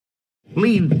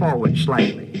Lean forward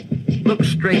slightly. Look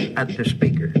straight at the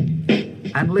speaker.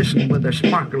 And listen with a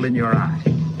sparkle in your eye,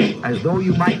 as though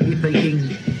you might be thinking,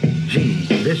 gee,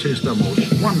 this is the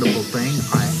most wonderful thing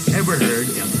I ever heard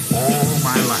in all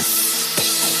my life.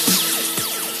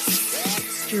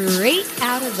 Straight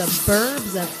out of the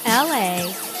burbs of L.A.,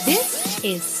 this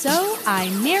is So I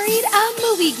Married a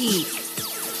Movie Geek.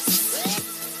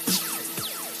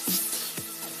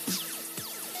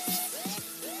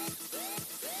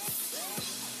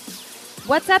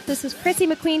 What's up? This is Chrissy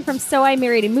McQueen from So I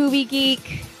Married a Movie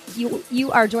Geek.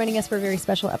 You are joining us for a very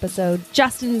special episode.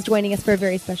 Justin is joining us for a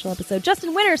very special episode.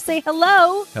 Justin Winters, say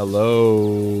hello.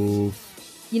 Hello.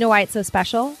 You know why it's so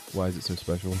special? Why is it so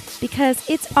special? Because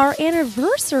it's our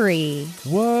anniversary.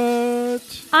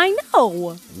 What? I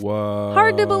know. What?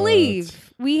 Hard to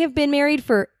believe. We have been married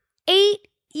for 8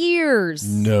 years.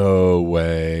 No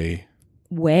way.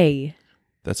 Way.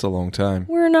 That's a long time.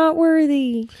 We're not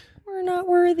worthy. We're not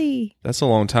worthy. That's a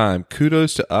long time.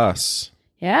 Kudos to us.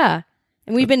 Yeah.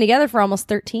 And we've been together for almost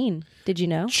 13. Did you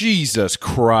know? Jesus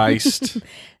Christ. Do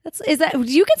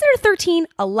you consider 13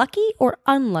 a lucky or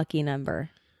unlucky number?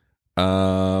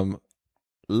 Lucky.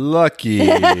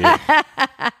 Man,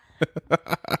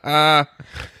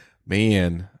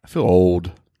 I feel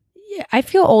old. Yeah, I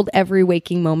feel old every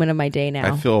waking moment of my day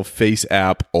now. I feel face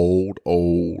app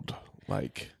old.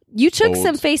 Like you took old.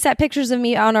 some face app pictures of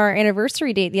me on our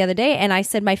anniversary date the other day, and I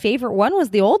said my favorite one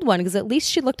was the old one because at least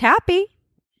she looked happy.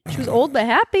 She was old but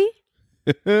happy.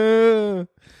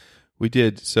 We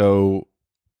did. So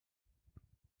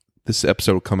this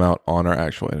episode will come out on our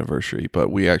actual anniversary,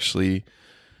 but we actually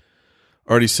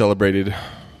already celebrated,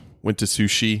 went to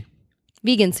sushi.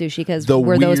 Vegan sushi, because The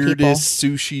we're those people. weirdest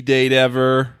sushi date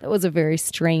ever. That was a very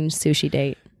strange sushi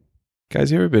date.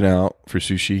 Guys, you ever been out for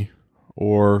sushi?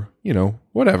 Or,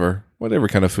 whatever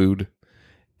kind of food.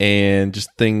 And just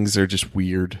things are just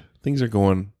weird. Things are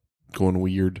going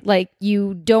weird. Like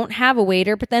you don't have a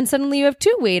waiter, but then suddenly you have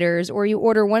 2 waiters, or you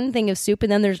order one thing of soup and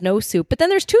then there's no soup, but then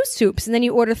there's 2 soups, and then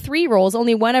you order 3 rolls,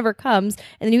 only one ever comes,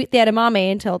 and then you eat the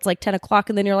edamame until it's like 10 o'clock,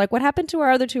 and then you're like, what happened to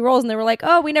our other 2 rolls? And they were like,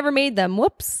 oh, we never made them.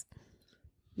 Whoops.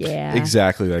 Yeah.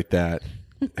 Exactly like that.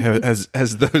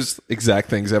 Has those exact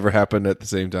things ever happened at the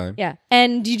same time? Yeah.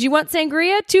 And did you want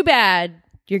sangria? Too bad.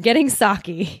 You're getting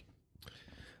sake.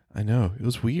 I know. It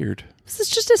was weird. This is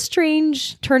just a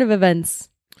strange turn of events.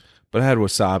 But I had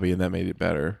wasabi, and that made it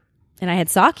better. And I had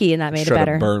sake, and that made it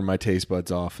better. To burn my taste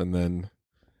buds off, and then...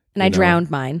 And I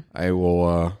drowned mine. I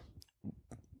will...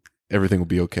 everything will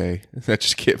be okay. I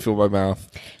just can't feel my mouth.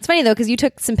 It's funny, though, because you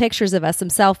took some pictures of us, some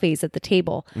selfies at the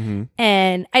table. Mm-hmm.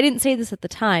 And I didn't say this at the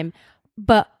time,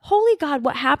 but holy God,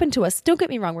 what happened to us? Don't get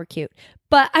me wrong, we're cute.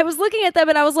 But I was looking at them,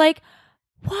 and I was like,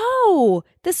 whoa,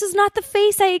 this is not the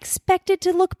face I expected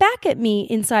to look back at me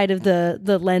inside of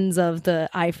the lens of the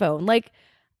iPhone. Like...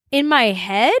 In my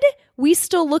head, we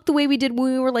still look the way we did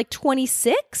when we were like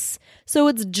 26. So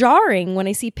it's jarring when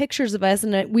I see pictures of us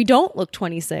and we don't look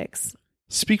 26.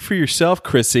 Speak for yourself,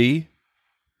 Chrissy.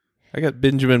 I got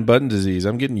Benjamin Button disease.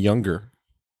 I'm getting younger.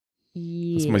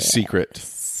 Yes. That's my secret.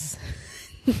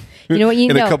 You know what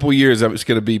In a couple years, I'm just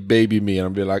going to be baby me and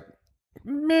I'm going to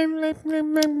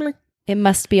be like... It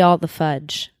must be all the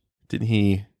fudge. Didn't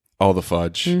he? All the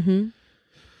fudge. Mm-hmm.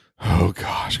 Oh,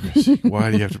 gosh, Chrissy.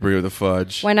 Why do you have to bring up the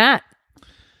fudge? Why not?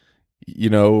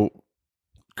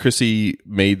 Chrissy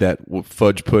made that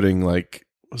fudge pudding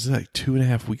was it like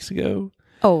 2.5 weeks ago?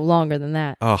 Oh, longer than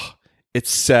that. Oh,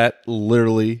 it's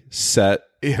literally set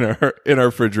in our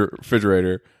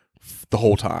refrigerator the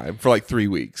whole time for like 3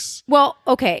 weeks. Well,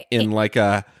 okay. In like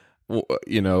a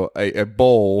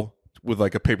bowl with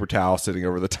like a paper towel sitting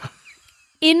over the top.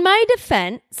 In my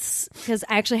defense, because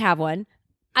I actually have one,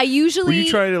 I usually... Were you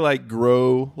trying to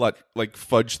grow like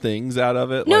fudge things out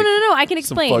of it? No. I can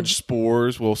explain. Some fudge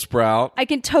spores will sprout. I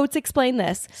can totes explain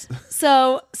this.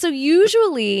 So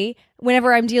usually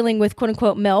whenever I'm dealing with quote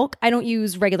unquote milk, I don't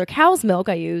use regular cow's milk.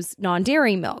 I use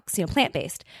non-dairy milks,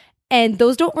 plant-based. And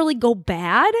those don't really go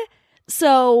bad.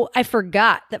 So I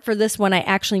forgot that for this one, I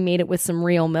actually made it with some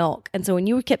real milk. And so when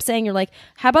you kept saying, you're like,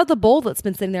 how about the bowl that's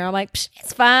been sitting there? I'm like,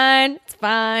 it's fine. It's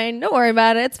fine. Don't worry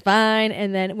about it. It's fine.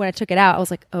 And then when I took it out, I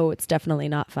was like, oh, it's definitely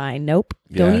not fine. Nope.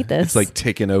 Don't eat this. It's like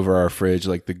taking over our fridge,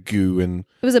 like the goo and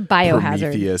it was a biohazard.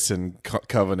 Prometheus and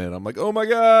Covenant. I'm like, oh my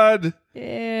God.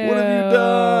 Ew. What have you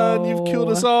done? You've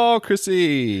killed us all,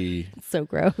 Chrissy. It's so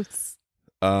gross.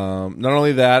 Not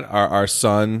only that, our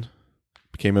son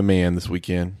became a man this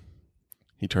weekend.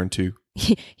 He turned 2.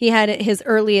 He had his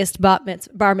earliest bar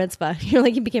mitzvah. You're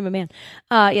like, he became a man.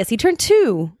 Yes, he turned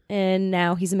 2, and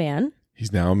now he's a man.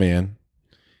 He's now a man.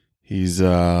 He's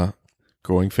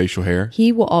growing facial hair.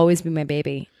 He will always be my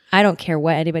baby. I don't care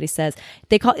what anybody says.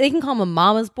 They can call him a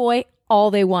mama's boy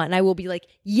all they want, and I will be like,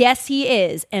 yes, he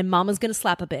is, and mama's gonna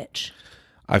slap a bitch.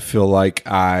 I feel like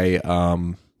I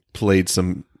played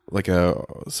some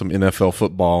NFL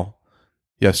football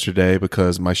yesterday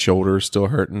because my shoulder is still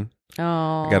hurting.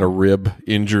 Oh, I got a rib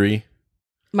injury.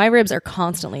 My ribs are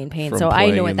constantly in pain, from so I know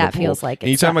playing what in that the feels pool. like.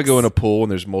 Anytime I go in a pool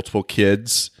and there's multiple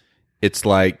kids, it's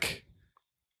like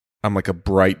I'm like a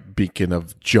bright beacon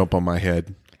of jump on my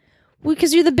head. Well,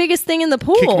 because you're the biggest thing in the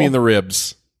pool. Kick me in the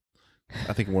ribs.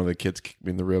 I think one of the kids kicked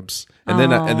me in the ribs, and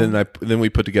then we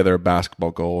put together a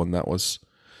basketball goal, and that was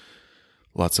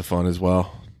lots of fun as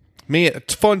well. Man,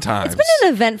 it's fun times. It's been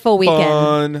an eventful weekend.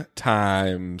 Fun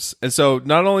times. And so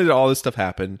not only did all this stuff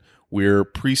happen, we're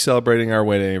pre-celebrating our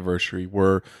wedding anniversary.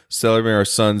 We're celebrating our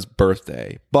son's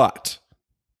birthday, but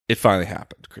it finally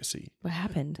happened, Chrissy. What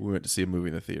happened? We went to see a movie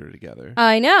in the theater together.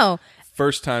 I know.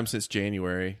 First time since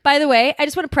January. By the way, I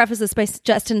just want to preface this by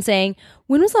Justin saying,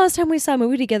 when was the last time we saw a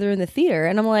movie together in the theater?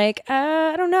 And I'm like,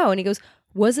 I don't know. And he goes,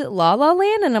 was it La La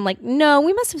Land? And I'm like, no,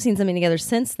 we must have seen something together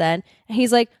since then. And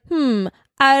he's like,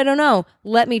 I don't know.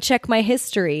 Let me check my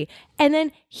history. And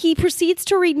then he proceeds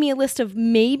to read me a list of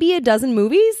maybe a dozen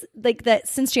movies like that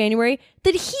since January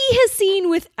that he has seen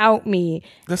without me.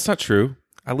 That's not true.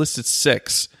 I listed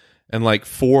 6, and like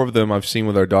 4 of them I've seen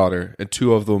with our daughter, and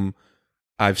 2 of them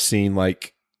I've seen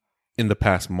like in the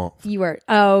past month. You are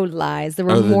lies. There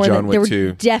were Other than more John than Wick there were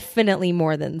 2. definitely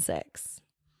more than 6.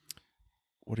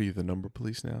 What are you, the number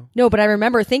police now? No, but I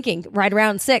remember thinking right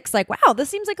around 6, like, wow, this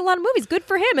seems like a lot of movies. Good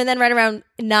for him. And then right around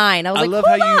 9, I was like,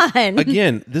 hold on.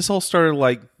 Again, this all started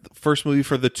like the first movie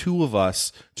for the two of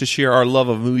us to share our love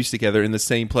of movies together in the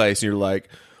same place. And you're like,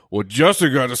 well,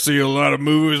 Justin got to see a lot of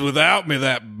movies without me,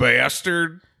 that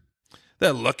bastard.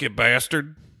 That lucky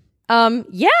bastard.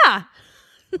 Yeah.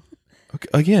 Okay,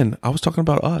 again, I was talking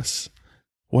about us.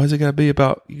 Why is it got to be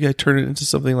about, you got to turn it into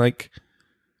something like,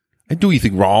 I didn't do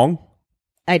anything wrong.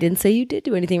 I didn't say you did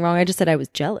do anything wrong. I just said I was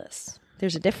jealous.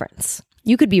 There's a difference.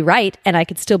 You could be right, and I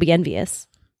could still be envious.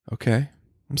 Okay.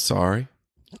 I'm sorry.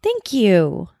 Thank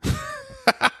you.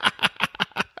 That's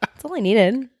all I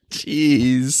needed.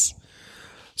 Jeez.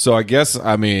 So I guess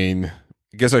I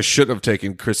shouldn't have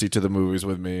taken Chrissy to the movies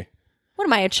with me. What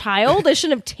am I, a child? I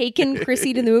shouldn't have taken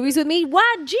Chrissy to the movies with me.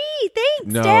 What? Gee,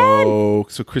 thanks, Dad. No.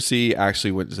 So Chrissy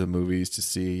actually went to the movies to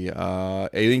see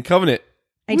Alien Covenant.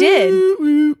 I did.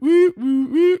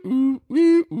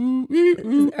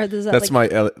 That's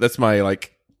my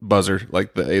like buzzer,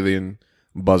 like the alien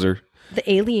buzzer.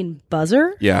 The alien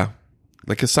buzzer? Yeah,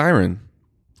 like a siren.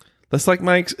 That's like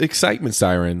my excitement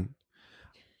siren.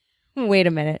 Wait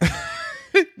a minute.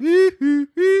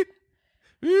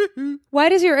 Why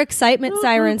does your excitement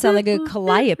siren sound like a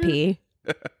calliope?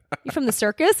 You from the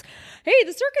circus? Hey,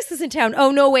 the circus is in town.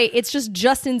 Oh no, wait, it's just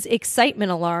Justin's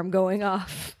excitement alarm going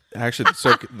off. Actually,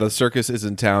 the circus is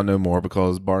in town no more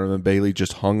because Barnum and Bailey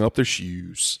just hung up their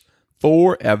shoes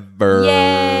forever.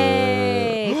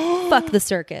 Yay! Fuck the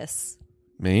circus.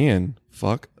 Man,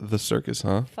 fuck the circus,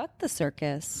 huh? Fuck the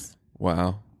circus.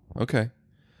 Wow. Okay.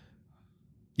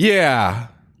 Yeah.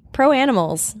 Pro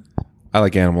animals. I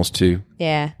like animals too,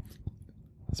 Yeah.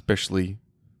 especially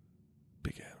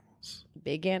big animals.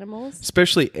 Big animals?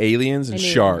 Especially aliens and I knew you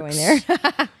were sharks. going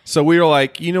there. So we were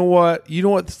like, you know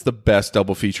what's the best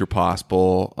double feature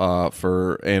possible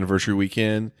for anniversary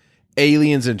weekend?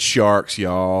 Aliens and sharks,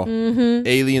 y'all. Mm-hmm.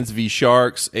 Aliens v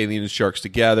Sharks, aliens and sharks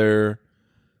together.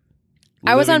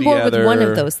 I was on living board with together. one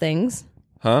of those things.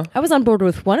 Huh? I was on board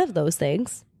with one of those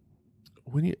things.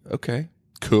 Okay.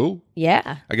 Cool.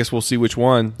 Yeah. I guess we'll see which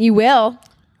one. You will.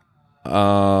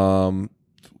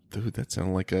 Dude, that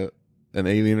sounded like an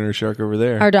alien or a shark over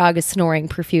there. Our dog is snoring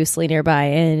profusely nearby,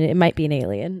 and it might be an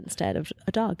alien instead of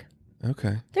a dog.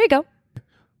 Okay. There you go.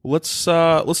 Let's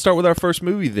start with our first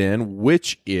movie then,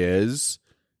 which is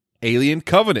Alien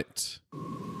Covenant.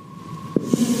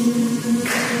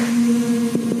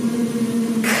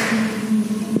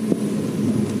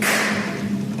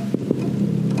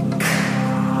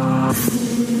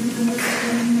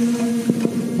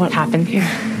 What happened here?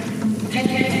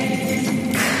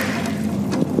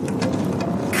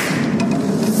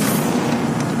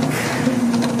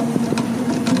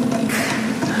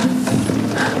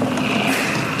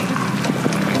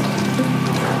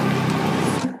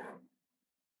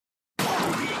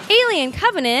 Alien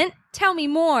Covenant, tell me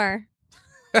more.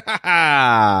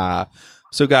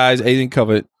 So guys, Alien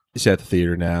Covenant is at the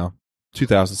theater now.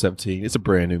 2017. It's a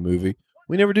brand new movie.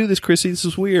 We never do this, Chrissy. This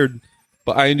is weird.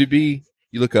 But IMDb,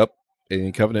 you look up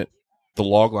Alien Covenant. The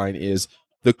logline is: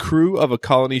 the crew of a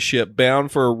colony ship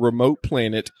bound for a remote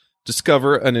planet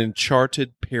discover an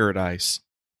enchanted paradise.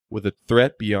 with a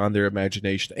threat beyond their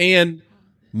imagination and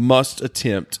must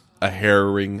attempt a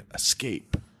harrowing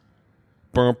escape.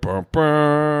 Bum, bum,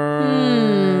 bum.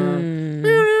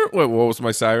 What was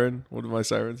my siren? What did my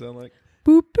siren sound like?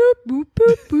 Boop, boop, boop,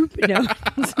 boop, boop. No,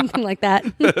 something like that.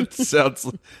 It sounds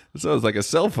like a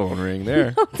cell phone ring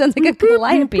there. It sounds like a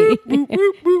calliope.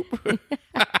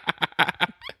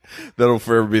 That'll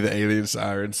forever be the alien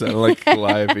siren, sounding like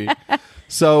Calliope.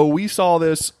 So we saw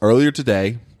this earlier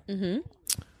today. Mm-hmm.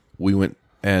 We went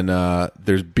and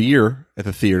there's beer at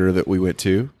the theater that we went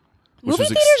to. Movie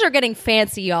theaters are getting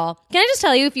fancy, y'all. Can I just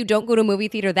tell you, if you don't go to a movie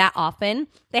theater that often,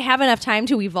 they have enough time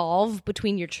to evolve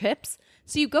between your trips.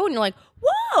 So you go and you're like,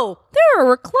 whoa, there are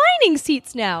reclining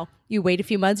seats now. You wait a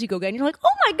few months, you go again, and you're like,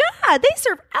 oh my God, they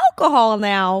serve alcohol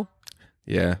now.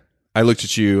 Yeah. I looked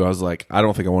at you. I was like, I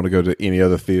don't think I want to go to any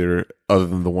other theater other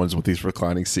than the ones with these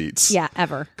reclining seats. Yeah,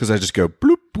 ever. Because I just go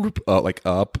bloop, bloop, like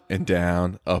up and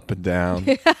down, up and down.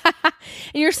 And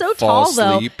you're so tall,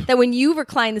 though, that when you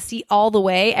recline the seat all the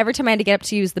way, every time I had to get up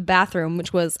to use the bathroom,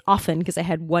 which was often because I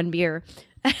had one beer,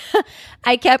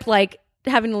 I kept like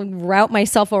having to route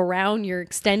myself around your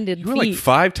extended feet. You went like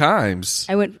 5 times.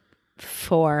 I went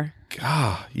 4.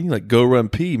 God, you need like go run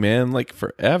pee, man, like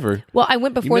forever. Well, I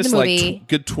went before the movie. Like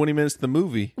good 20 minutes of the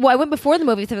movie. Well, I went before the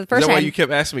movie for the first time. Is that time. why you kept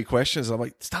asking me questions? I'm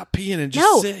like, stop peeing and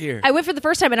just sit here. I went for the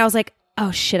first time and I was like,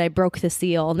 oh shit, I broke the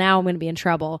seal. Now I'm going to be in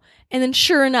trouble. And then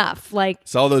sure enough, like...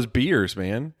 It's all those beers,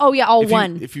 man. Oh yeah,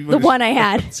 the one I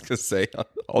had. I was going to say,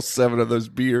 all 7 of those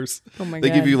beers. Oh my God.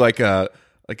 They give you like a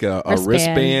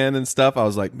wristband and stuff. I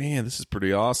was like, man, this is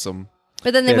pretty awesome.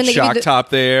 But then when they shock top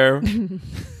there.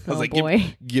 I was like,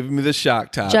 give me the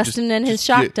shock top. Justin and his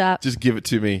shock top. Just give it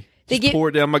to me. Pour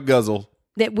it down my guzzle.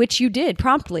 Which you did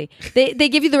promptly. They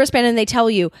give you the wristband and they tell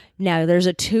you, now there's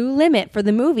a 2 limit for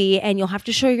the movie and you'll have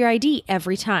to show your ID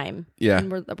every time. Yeah.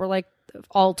 And we're like,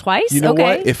 all twice? You know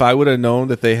what? If I would have known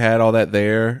that they had all that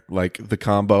there, like the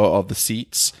combo of the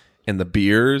seats and the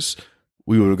beers,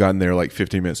 we would have gotten there like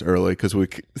 15 minutes early because we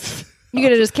could... You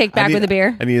could have just kicked back with a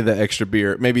beer? I needed that extra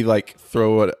beer. Maybe like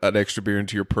throw an extra beer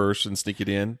into your purse and sneak it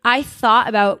in. I thought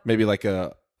about... Maybe like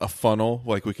a funnel,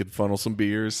 like we could funnel some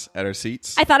beers at our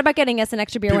seats. I thought about getting us an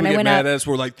extra beer when I went mad at us.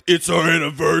 We're like, it's our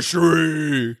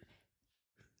anniversary.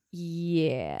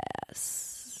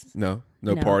 Yes. No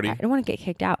party. I don't want to get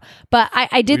kicked out. But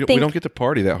I did think... We don't get to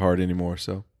party that hard anymore,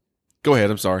 so... Go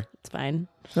ahead, I'm sorry. It's fine.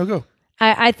 No, go.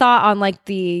 I thought on like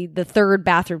the third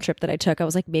bathroom trip that I took, I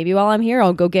was like, maybe while I'm here,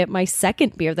 I'll go get my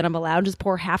second beer that I'm allowed, just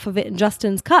pour half of it in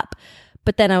Justin's cup.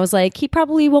 But then I was like, he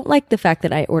probably won't like the fact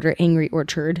that I order Angry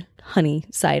Orchard honey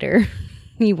cider.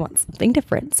 He wants something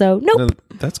different. So, nope. No,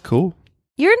 that's cool.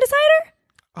 You're into cider?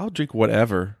 I'll drink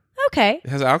whatever. Okay. It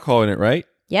has alcohol in it, right?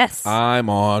 Yes.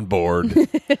 I'm on board.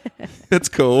 That's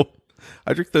cool.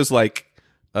 I drink those like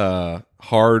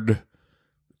hard...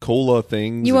 cola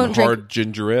things. You won't hard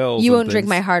ginger ales. You won't drink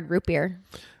my hard root beer.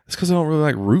 It's because I don't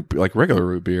really like regular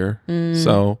root beer.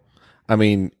 So, I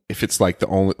mean, if it's like the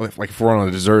only like if we're on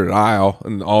a deserted aisle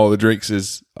and all the drinks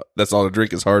is that's all the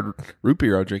drink is hard root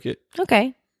beer, I'll drink it.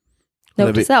 Okay.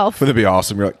 Note to self. Wouldn't it be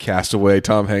awesome? You're like Castaway,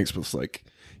 Tom Hanks, but it's like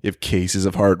you have cases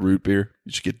of hard root beer.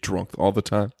 You just get drunk all the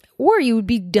time. Or you would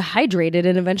be dehydrated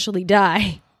and eventually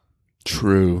die.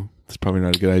 True. That's probably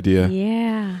not a good idea.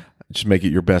 Yeah. Just make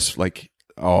it your best like.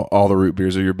 All the root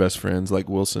beers are your best friends, like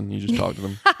Wilson. You just talk to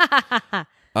them.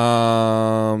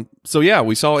 So yeah,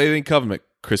 we saw Alien Covenant,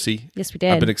 Chrissy. Yes, we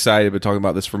did. I've been excited. I've been talking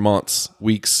about this for months,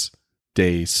 weeks,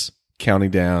 days,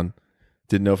 counting down.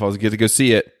 Didn't know if I was going to go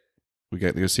see it. We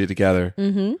got to go see it together.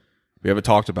 Mm-hmm. We haven't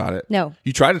talked about it. No.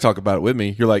 You tried to talk about it with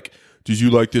me. You're like, did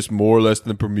you like this more or less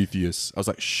than Prometheus? I was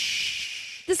like, shh.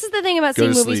 This is the thing about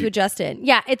seeing movies with Justin.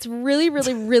 Yeah, it's really,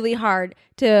 really, really hard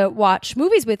to watch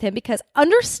movies with him because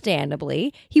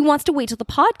understandably, he wants to wait till the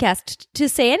podcast to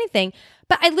say anything.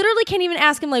 But I literally can't even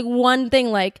ask him like one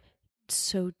thing like,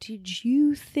 so did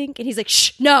you think? And he's like,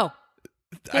 shh, no.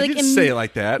 I didn't say it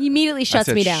like that. He immediately shuts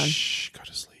me down. Shh, go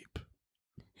to sleep.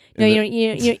 No, you know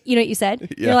what you said?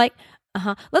 Yeah. You're like,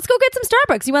 let's go get some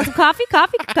Starbucks. You want some coffee?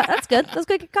 That's good. Let's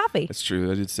go get coffee. That's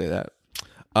true. I did say that.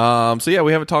 So yeah,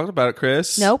 we haven't talked about it,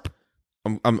 Chris. Nope.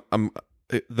 I'm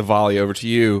the volley over to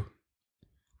you.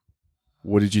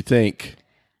 What did you think?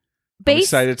 I'm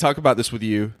excited to talk about this with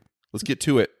you. Let's get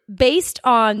to it. Based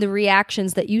on the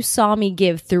reactions that you saw me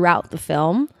give throughout the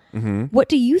film, what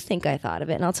do you think I thought of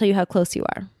it? And I'll tell you how close you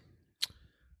are.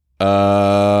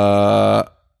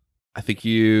 I think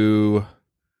you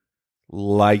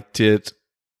liked it.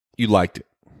 You liked it.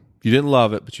 You didn't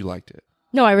love it, but you liked it.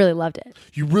 No, I really loved it.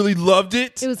 You really loved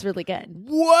it? It was really good.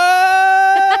 What?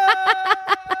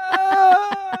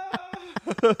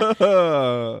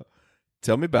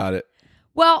 Tell me about it.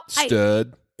 Well,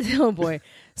 Stud. oh boy.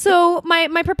 So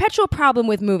my perpetual problem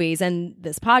with movies and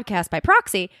this podcast by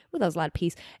proxy, that was a lot of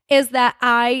peace, is that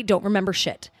I don't remember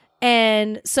shit.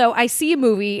 And so I see a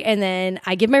movie and then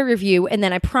I give my review and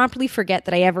then I promptly forget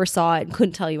that I ever saw it and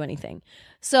couldn't tell you anything.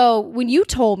 So when you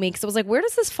told me, because I was like, where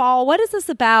does this fall? What is this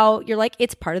about? You're like,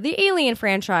 it's part of the Alien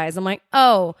franchise. I'm like,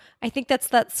 oh, I think that's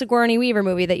that Sigourney Weaver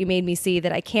movie that you made me see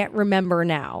that I can't remember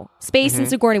now. Space and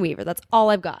Sigourney Weaver. That's all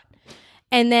I've got.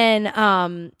 And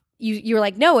then you were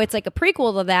like, no, it's like a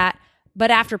prequel to that,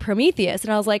 but after Prometheus.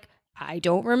 And I was like, I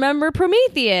don't remember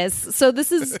Prometheus. So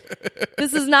this is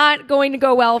not going to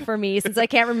go well for me since I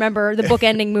can't remember the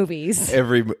bookending movies.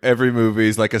 Every movie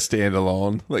is like a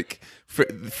standalone. Like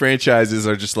franchises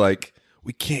are just like,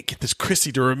 we can't get this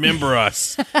Chrissy to remember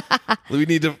us. We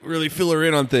need to really fill her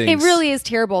in on things. It really is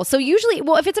terrible. So usually,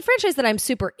 well, if it's a franchise that I'm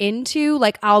super into,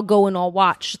 like I'll go and I'll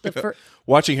watch the first.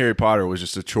 Watching Harry Potter was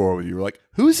just a chore with you. Were like,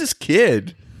 who is this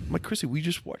kid? I'm like, Chrissy, we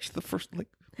just watched the first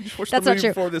That's not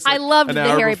true. This, I loved the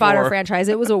Harry Potter franchise.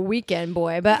 It was a weekend,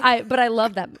 boy. But I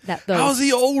love that those. How's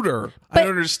he older? I don't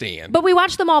understand. But we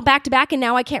watched them all back to back, and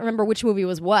now I can't remember which movie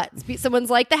was what. Someone's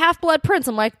like the Half-Blood Prince.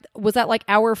 I'm like, was that like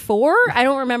hour 4? I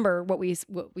don't remember what we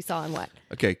saw and what.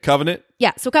 Okay, Covenant.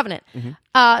 Yeah, so Covenant.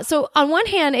 Mm-hmm. So on one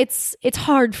hand, it's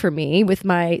hard for me with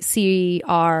my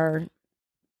CRS,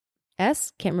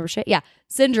 can't remember shit. Yeah,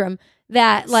 syndrome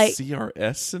that like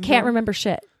CRS syndrome? Can't remember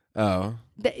shit. Oh.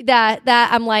 That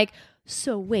I'm like,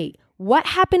 so wait, what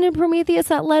happened in Prometheus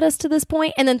that led us to this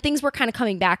point? And then things were kind of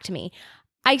coming back to me.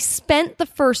 I spent the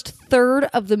first third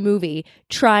of the movie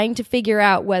trying to figure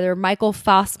out whether Michael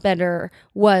Fassbender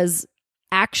was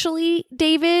actually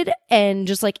David and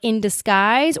just like in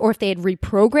disguise, or if they had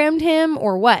reprogrammed him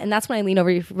or what. And that's when I leaned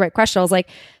over your right question. I was like,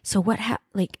 so what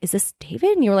like, is this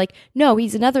David? And you were like, no,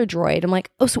 he's another droid. I'm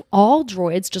like, oh, so all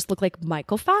droids just look like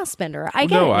Michael Fassbender. I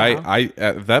get it now. I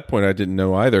at that point I didn't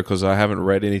know either because I haven't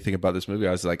read anything about this movie.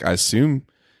 I was like, I assume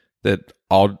that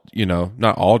all,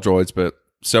 not all droids, but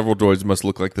several droids must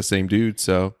look like the same dude.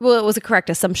 So, well, it was a correct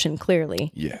assumption,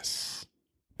 clearly. Yes.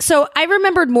 So I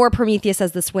remembered more Prometheus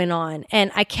as this went on,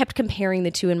 and I kept comparing the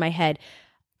two in my head.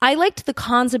 I liked the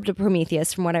concept of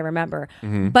Prometheus from what I remember,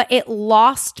 but it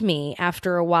lost me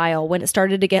after a while when it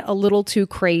started to get a little too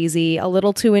crazy, a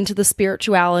little too into the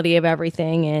spirituality of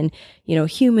everything and,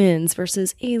 humans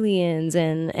versus aliens.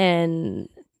 And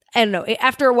I don't know,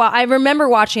 after a while, I remember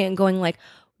watching it and going like,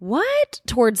 what?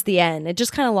 Towards the end, it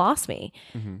just kind of lost me.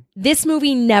 This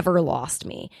movie never lost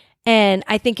me. And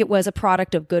I think it was a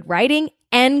product of good writing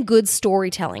and good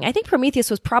storytelling. I think Prometheus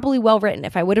was probably well written.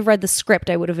 If I would have read the script,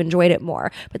 I would have enjoyed it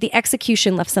more. But the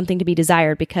execution left something to be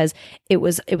desired because it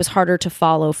was harder to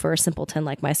follow for a simpleton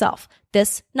like myself.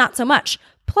 This, not so much.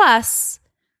 Plus,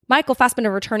 Michael Fassbender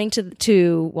returning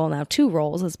to now 2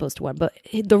 roles as opposed to 1, but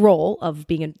the role of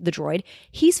being the droid,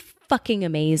 he's fucking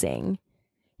amazing.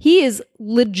 He is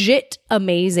legit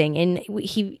amazing, and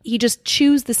he just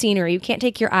chews the scenery. You can't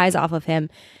take your eyes off of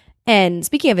him. And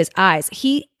speaking of his eyes,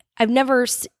 I've never,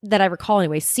 that I recall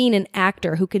anyway, seen an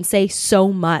actor who can say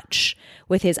so much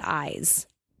with his eyes.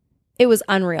 It was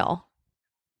unreal.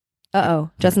 Uh-oh.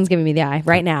 Justin's giving me the eye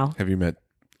right now. Have you met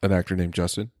an actor named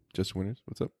Justin? Justin Winters?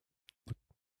 What's up?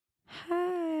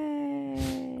 Hi.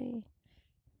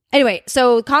 Anyway,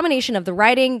 so combination of the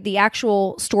writing, the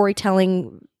actual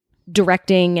storytelling,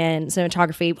 directing, and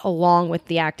cinematography, along with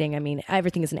the acting, I mean,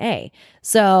 everything is an A.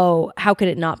 So how could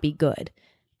it not be good?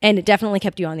 And it definitely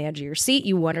kept you on the edge of your seat.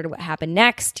 You wondered what happened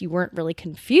next. You weren't really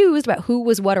confused about who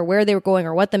was what or where they were going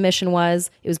or what the mission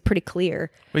was. It was pretty clear.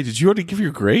 Wait, did you already give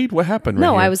your grade? What happened?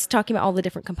 No, I was talking about all the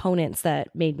different components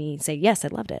that made me say, yes, I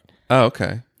loved it. Oh,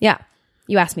 okay. Yeah.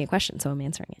 You asked me a question, so I'm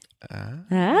answering it. And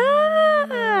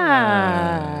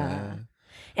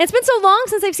it's been so long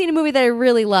since I've seen a movie that I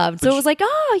really loved. So it was like,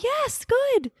 oh, yes,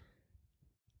 good.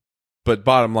 But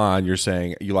bottom line, you're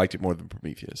saying you liked it more than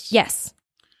Prometheus. Yes.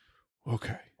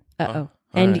 Okay. Uh-oh.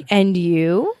 Right. And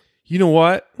you? You know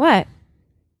what? What?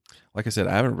 Like I said,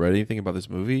 I haven't read anything about this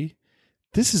movie.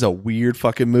 This is a weird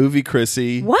fucking movie,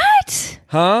 Chrissy. What?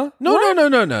 Huh? No. What?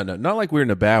 No. Not like we're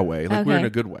in a bad way. Like we're Okay. in a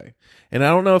good way. And I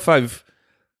don't know if I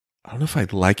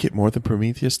like it more than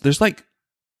Prometheus. There's like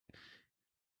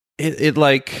it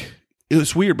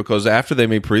was weird because after they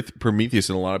made Prometheus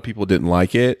and a lot of people didn't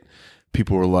like it,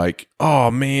 people were like,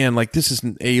 "Oh man, like this is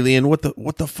an Alien. What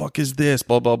the fuck is this?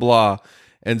 Blah blah blah."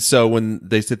 And so when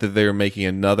they said that they were making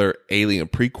another Alien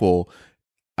prequel,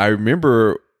 I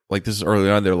remember like this is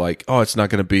early on. They're like, "Oh, it's not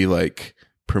going to be like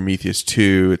Prometheus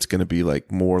 2. It's going to be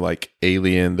like more like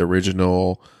Alien, the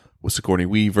original with Sigourney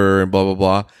Weaver and blah blah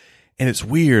blah." And it's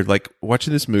weird, like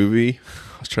watching this movie.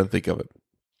 I was trying to think of it.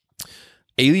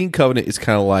 Alien Covenant is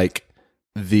kind of like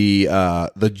the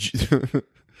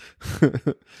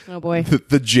Oh boy.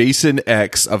 the Jason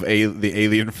X of the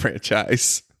Alien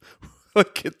franchise.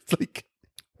 Like it's like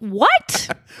What?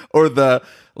 or the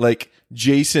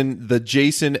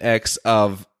Jason X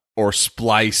of or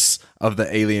Splice of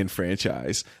the Alien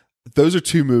franchise. Those are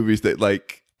two movies that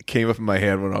like came up in my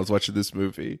head when I was watching this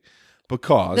movie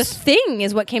because The Thing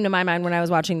is what came to my mind when I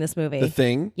was watching this movie. The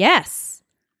Thing. Yes.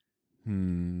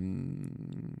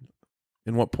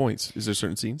 In what points? Is there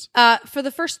certain scenes? For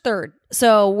the first third.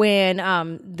 So when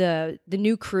the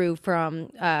new crew from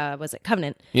was it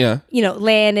Covenant? Yeah.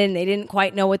 Landed and they didn't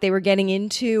quite know what they were getting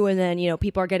into, and then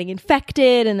people are getting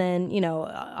infected, and then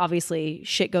obviously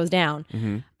shit goes down.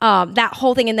 Mm-hmm. That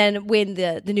whole thing, and then when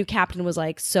the new captain was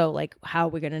like, so like how are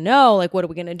we gonna know? Like what are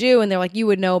we gonna do? And they're like, you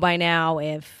would know by now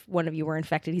if one of you were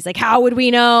infected. He's like, how would we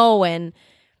know? And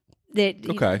the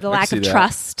lack of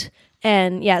trust.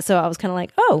 And yeah, so I was kind of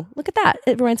like, oh, look at that.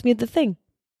 It reminds me of The Thing.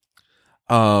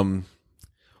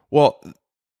 Well,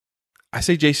 I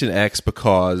say Jason X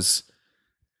because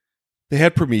they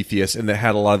had Prometheus and they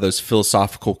had a lot of those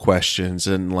philosophical questions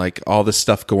and like all this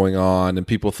stuff going on, and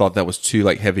people thought that was too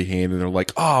like heavy-handed. They're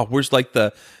like, oh, where's like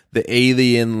the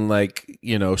alien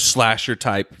slasher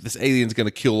type? This alien's going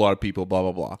to kill a lot of people, blah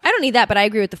blah blah. I don't need that, but I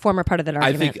agree with the former part of that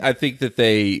argument. I think that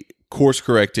they course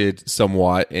corrected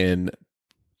somewhat, and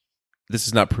this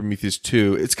is not Prometheus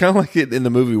 2. It's kind of like in the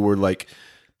movie where like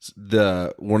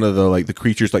one of the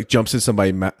creatures like jumps in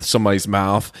somebody's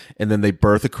mouth, and then they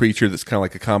birth a creature that's kind of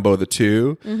like a combo of the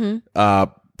two.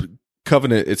 Mm-hmm.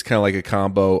 Covenant, it's kind of like a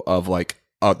combo of like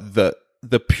the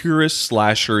purest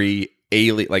slashery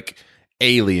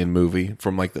alien movie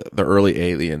from like the early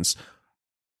Aliens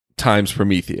times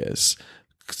Prometheus,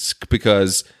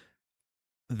 because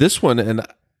this one, and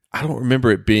I don't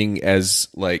remember it being as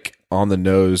like on the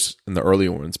nose in the early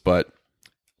ones, but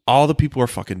all the people are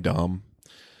fucking dumb.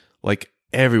 Like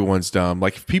everyone's dumb.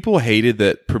 Like if people hated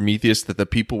that the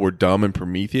people were dumb in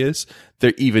Prometheus,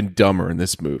 they're even dumber in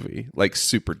this movie. Like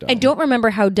super dumb. I don't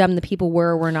remember how dumb the people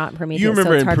were not in Prometheus. You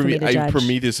remember so it's hard for me to judge.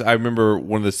 Prometheus? I remember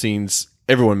one of the scenes.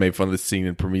 Everyone made fun of the scene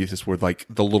in Prometheus where like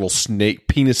the little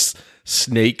penis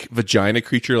snake vagina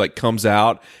creature like comes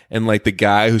out, and like the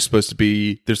guy who's supposed to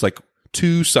be, there's like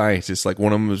two scientists, like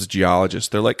one of them is a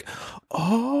geologist. They're like,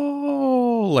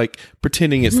 oh, like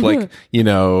pretending it's like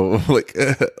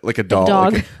like a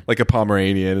dog. Like a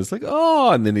Pomeranian. It's like,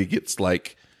 oh, and then he gets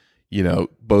like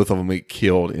both of them get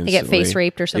killed instantly. They get face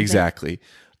raped or something. Exactly.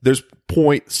 There's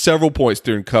several points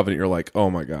during Covenant you're like, oh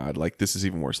my god, like this is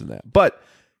even worse than that. But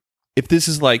if this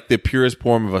is like the purest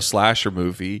form of a slasher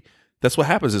movie, that's what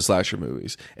happens in slasher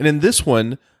movies. And in this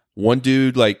one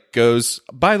dude like goes,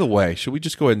 by the way, should we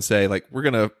just go ahead and say like we're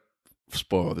gonna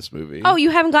spoil this movie? Oh, you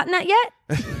haven't gotten that yet?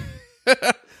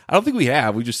 I don't think we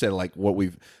have. We just said like what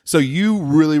we've. So you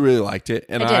really, really liked it,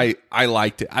 and I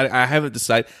liked it. I haven't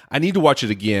decided. I need to watch it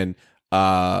again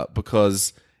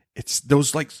because it's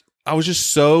those like I was just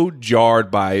so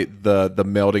jarred by the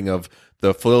melding of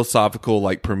the philosophical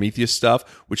like Prometheus stuff,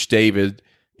 which David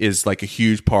is like a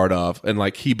huge part of, and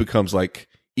like he becomes like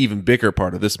even bigger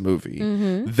part of this movie.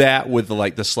 Mm-hmm. That with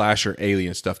the slasher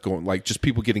alien stuff going, like just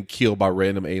people getting killed by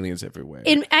random aliens everywhere.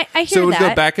 And I hear so it would that.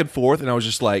 go back and forth, and I was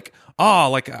just like, oh,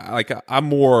 like I'm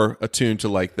more attuned to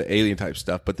like the alien type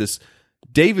stuff, but this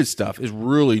David stuff is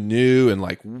really new and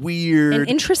like weird and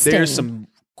interesting. There's some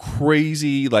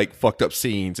crazy like fucked up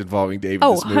scenes involving David.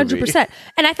 Oh, 100%.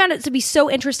 And I found it to be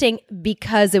so interesting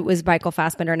because it was Michael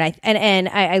Fassbender, and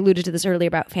I alluded to this earlier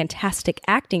about fantastic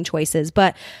acting choices,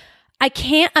 but I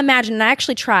can't imagine, and I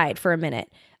actually tried for a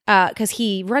minute, because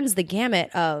he runs the gamut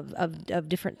of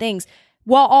different things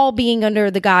while all being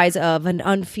under the guise of an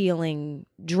unfeeling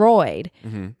droid.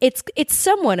 Mm-hmm. It's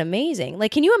somewhat amazing.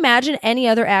 Like, can you imagine any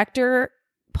other actor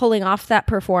pulling off that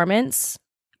performance?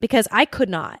 Because I could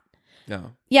not.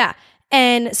 No. Yeah.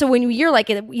 And so when you're like,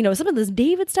 some of this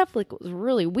David stuff like was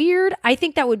really weird. I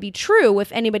think that would be true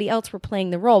if anybody else were playing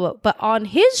the role, but on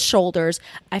his shoulders,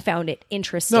 I found it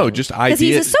interesting. No, just ideas.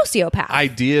 Because he's a sociopath.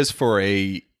 Ideas for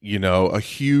a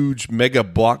huge mega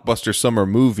blockbuster summer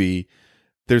movie.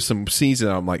 There's some scenes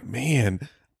that I'm like, man,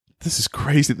 this is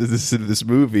crazy that this is in this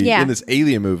movie, in this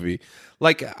alien movie.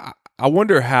 Like, I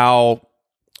wonder how.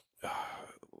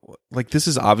 Like, this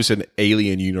is obviously an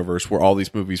alien universe where all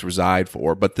these movies reside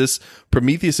for, but this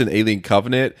Prometheus and Alien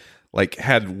Covenant like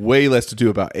had way less to do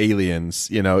about aliens.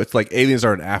 It's like aliens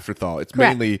are an afterthought. It's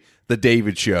Correct. mainly the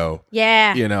David show.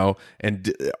 Yeah.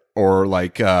 Or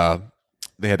like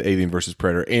they had Alien versus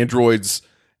Predator, androids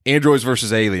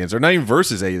versus aliens, or not even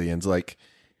versus aliens. Like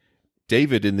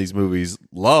David in these movies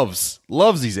loves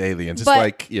these aliens. It's But-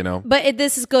 like, you know, But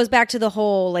this goes back to the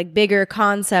whole like bigger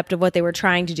concept of what they were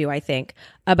trying to do, I think,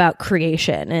 about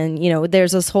creation. And, you know,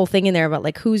 there's this whole thing in there about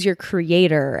like, who's your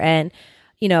creator? And,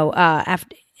 you know,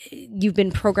 after you've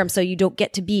been programmed so you don't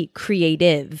get to be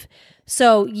creative.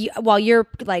 So while you're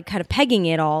like kind of pegging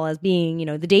it all as being, you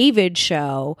know, the David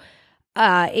show,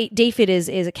 David is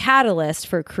a catalyst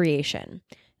for creation.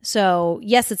 So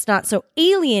yes, it's not so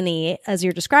alien-y as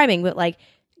you're describing, but like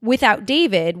without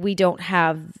David, we don't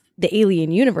have the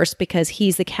alien universe because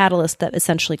he's the catalyst that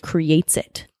essentially creates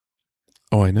it.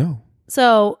 oh, I know.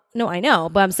 So no, I know,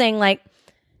 but I'm saying like,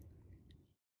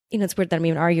 you know, it's weird that I'm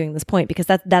even arguing this point because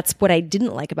that's what I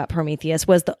didn't like about Prometheus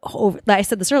was I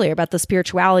said this earlier about the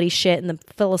spirituality shit and the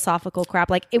philosophical crap.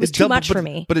 Like it was too much for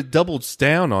me. But it doubles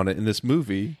down on it in this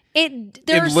movie.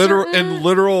 There are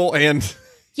literal and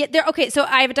yeah. Okay, so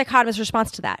I have a dichotomous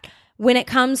response to that. When it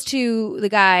comes to the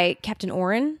guy, Captain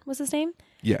Orin was his name.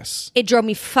 yes. It drove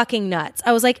me fucking nuts.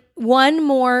 I was like, one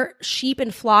more sheep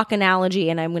and flock analogy,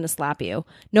 and I'm going to slap you.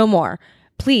 No more,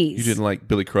 please. You didn't like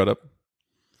Billy Crudup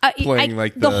playing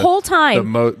like the whole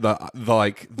time.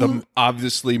 the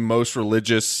obviously most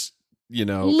religious, you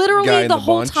know, guy Literally in the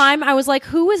whole bunch. time, I was like,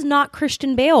 who is not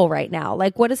Christian Bale right now?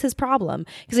 Like, what is his problem?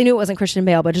 Because I knew it wasn't Christian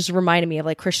Bale, but it just reminded me of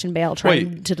like Christian Bale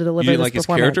trying to deliver You didn't this like his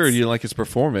performance. character, or you didn't like his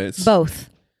performance? Both.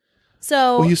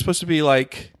 So Well, he's supposed to be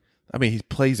like. I mean, he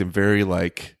plays him very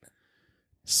like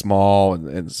small and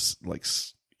like,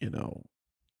 you know,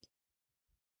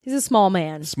 he's a small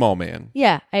man. small man.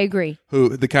 Yeah, I agree. Who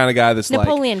the kind of guy that's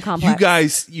Napoleon like, complex. you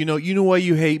guys, you know why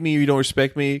you hate me or you don't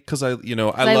respect me? Because I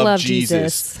love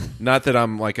Jesus. Not that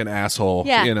I'm like an asshole,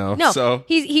 Yeah, you know. No, So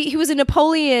he was a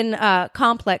Napoleon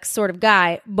complex sort of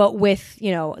guy, but with,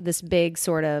 you know, this big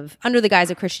sort of under the guise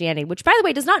of Christianity, which by the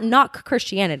way does not knock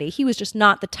Christianity. He was just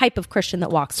not the type of Christian that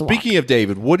walks the walk. speaking of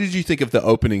David, what did you think of the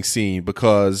opening scene?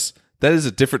 Because that is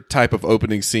a different type of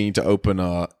opening scene to open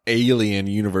a Alien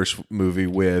Universe movie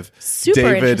with.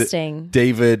 Super interesting.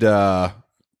 David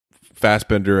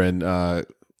Fassbender and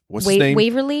what's his name?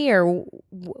 Waverly or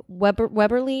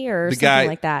Weberly or The something guy-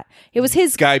 like that. It was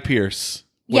his. Guy Pearce.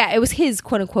 Yeah, it was his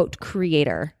quote unquote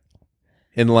creator.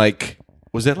 And like,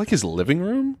 was that like his living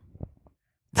room?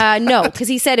 No, because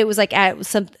he said it was like at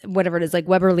some whatever it is, like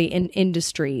Weberly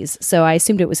Industries. So I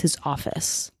assumed it was his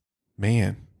office.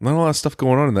 Man, not a lot of stuff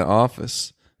going on in that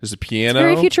office. There's a piano,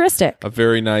 Very futuristic a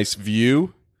very nice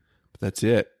view, but that's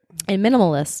it. and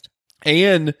minimalist.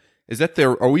 And is that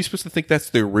are we supposed to think that's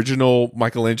the original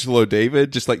Michelangelo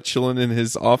David, just like chilling in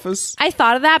his office? I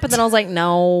thought of that, but then I was like,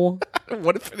 no,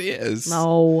 What if it is?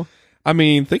 no. I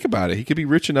mean, think about it. He could be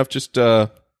rich enough just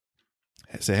to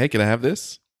say, "Hey, can I have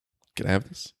this? Can I have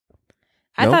this?"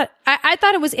 I No?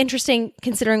 thought it was interesting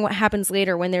considering what happens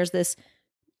later when there's this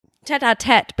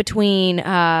tete-a-tete between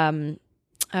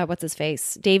what's his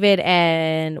face, David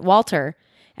and Walter,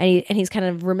 and he's kind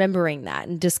of remembering that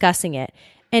and discussing it.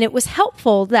 And it was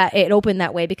helpful that it opened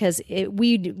that way because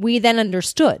we then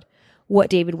understood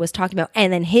what David was talking about,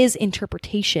 and then his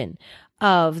interpretation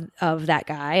of that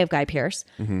guy, of Guy Pearce,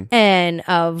 and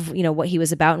of, you know, what he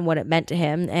was about and what it meant to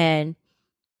him. And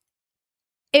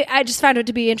I just found it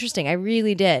to be interesting. I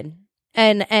really did.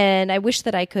 And I wish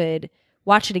that I could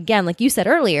watch it again, like you said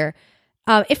earlier,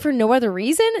 if for no other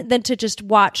reason than to just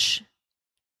watch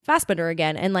Fassbender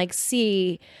again and like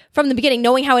see from the beginning,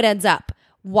 knowing how it ends up,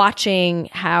 watching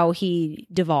how he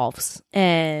devolves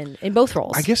and in both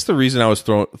roles. I guess the reason I was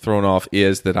thrown off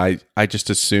is that I just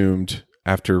assumed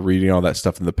after reading all that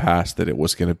stuff in the past that it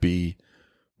was going to be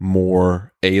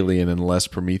more Alien and less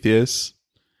Prometheus.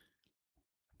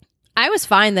 I was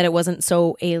fine that it wasn't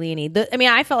so alien-y. I mean,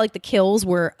 I felt like the kills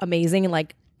were amazing and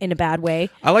like in a bad way.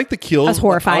 I like the kills. I was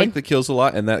horrified. I like the kills a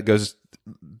lot, and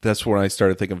that's when I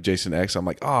started thinking of Jason X. I'm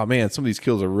like, oh man, some of these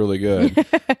kills are really good.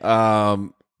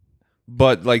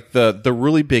 But like the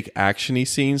really big actiony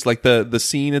scenes, like the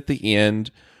scene at the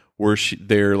end where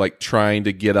they're like trying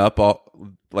to get up,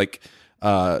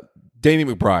 Danny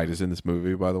McBride is in this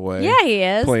movie, by the way. Yeah, he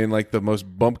is. Playing like the most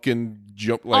bumpkin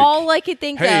jump. Like, all I could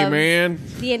think hey of man,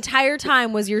 the entire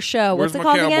time was your show. Where's What's it my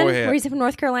called cowboy again? hat? Where he's from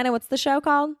North Carolina. What's the show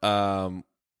called?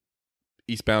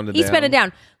 Eastbound and Eastbound Down. and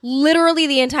Down. Literally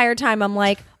the entire time I'm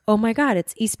like, oh my God,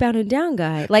 it's Eastbound and Down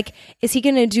guy. Like, is he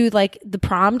going to do like the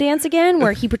prom dance again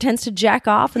where he pretends to jack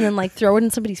off and then like throw it in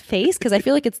somebody's face? Because I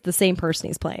feel like it's the same person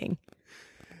he's playing.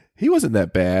 He wasn't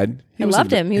that bad. I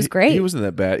loved him. He was great. He wasn't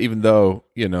that bad, even though,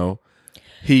 you know,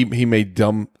 he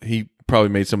probably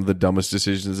made some of the dumbest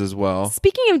decisions as well.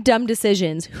 Speaking of dumb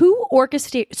decisions, who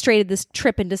orchestrated this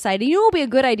trip and decided, you know, it would be a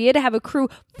good idea to have a crew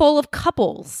full of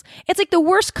couples? It's like the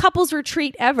worst couples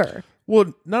retreat ever.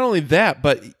 Well, not only that,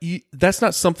 but that's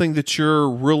not something that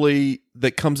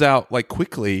that comes out like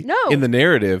quickly No. in the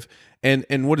narrative.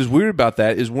 And what is weird about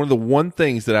that is one of the one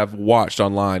things that I've watched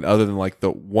online, other than like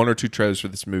the one or two trailers for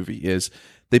this movie, is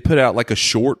they put out like a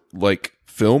short like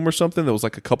film or something that was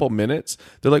like a couple minutes.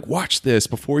 They're like, watch this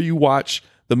before you watch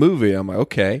the movie. I'm like,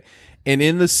 okay. And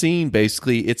in the scene,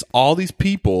 basically, it's all these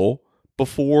people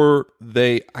before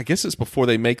they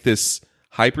make this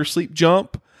hypersleep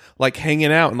jump, like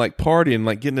hanging out and like partying,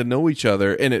 like getting to know each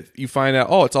other. And you find out,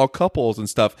 oh, it's all couples and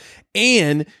stuff.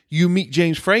 And you meet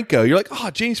James Franco. You're like,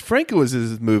 oh, James Franco is in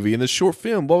this movie, in this short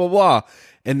film, blah, blah, blah.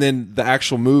 And then the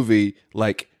actual movie,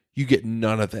 like, you get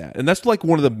none of that. And that's like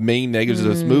one of the main negatives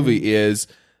of this movie is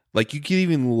like you get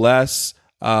even less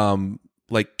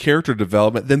like character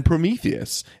development than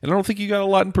Prometheus. And I don't think you got a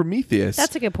lot in Prometheus.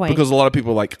 That's a good point. Because a lot of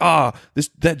people are like,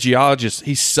 that geologist,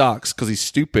 he sucks because he's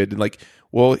stupid. And like,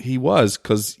 well, he was,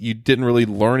 because you didn't really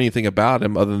learn anything about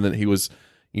him other than he was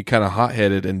kind of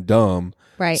hot-headed and dumb.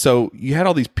 Right. So you had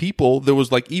all these people. There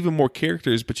was like even more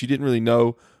characters, but you didn't really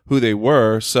know who they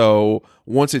were. So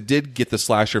once it did get the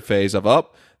slasher phase of,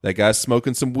 that guy's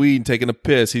smoking some weed and taking a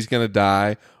piss, he's going to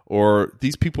die. Or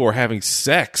these people are having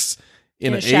sex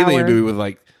in an alien movie with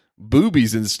like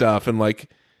boobies and stuff. And like,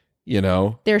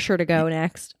 they're sure to go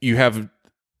next. You have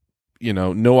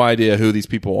no idea who these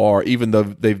people are, even though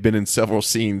they've been in several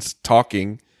scenes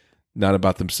talking, not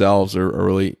about themselves or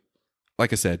really,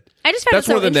 like I said. I just found that's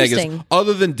it so one of the interesting. negatives.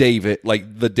 Other than David,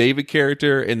 like the David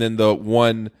character, and then the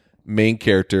one main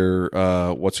character,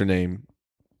 what's her name?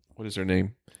 What is her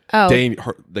name? Oh,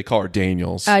 they call her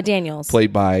Daniels. Daniels,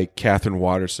 played by Catherine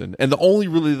Watterson. And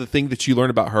the thing that you learn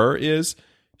about her is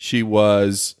she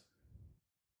was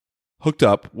hooked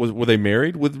up. Were they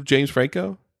married with James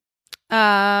Franco?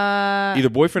 Either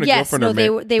boyfriend or girlfriend,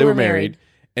 or they were married,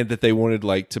 and that they wanted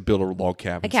like to build a log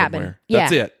cabin, somewhere. Yeah.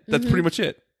 That's it. That's pretty much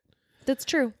it. That's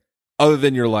true. Other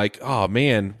than you're like, oh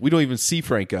man, we don't even see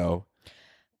Franco.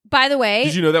 By the way,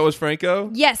 did you know that was Franco?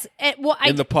 Yes.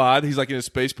 In the pod, he's like in a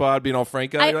space pod, being all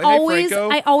Franco. I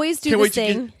always do this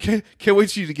thing. Can't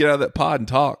wait for you to get out of that pod and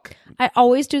talk. I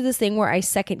always do this thing where I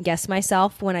second guess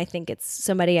myself when I think it's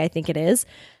somebody I think it is.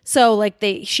 So like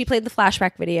she played the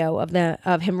flashback video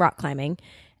of him rock climbing,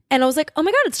 and I was like, oh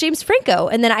my god, it's James Franco.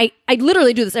 And then I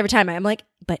literally do this every time. I'm like,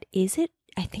 but is it?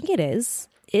 I think it is.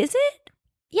 Is it?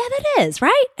 Yeah, that is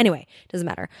right. Anyway, doesn't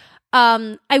matter.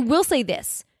 I will say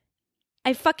this.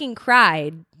 I fucking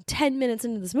cried 10 minutes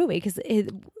into this movie because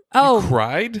You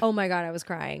cried? Oh my god, I was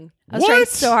crying. I was trying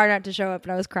so hard not to show up,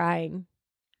 but I was crying.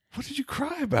 What did you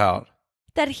cry about?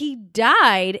 That he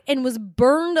died and was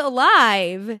burned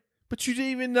alive. But you didn't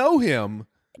even know him.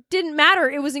 It didn't matter.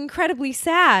 It was incredibly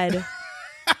sad.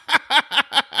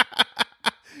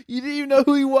 You didn't even know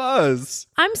who he was.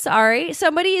 I'm sorry.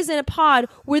 Somebody is in a pod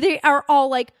where they are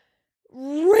all like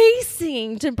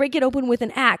racing to break it open with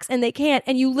an axe, and they can't.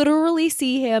 And you literally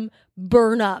see him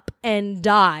burn up and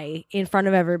die in front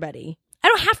of everybody. I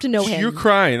don't have to know him. You're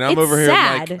crying. I'm it's over here.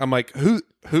 Sad. I'm like,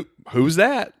 who's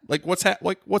that? Like, what's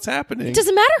happening? It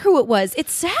doesn't matter who it was.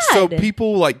 It's sad. So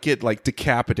people like get like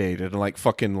decapitated and like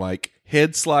fucking like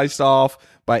head sliced off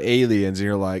by aliens, and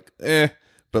you're like,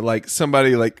 but like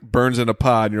somebody like burns in a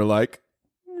pod, and you're like,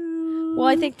 well,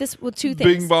 I think two things.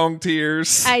 Bing bong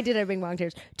tears. I did have bing bong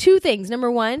tears. Two things. Number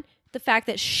one, the fact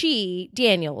that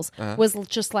Daniels, was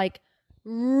just like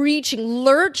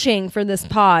lurching for this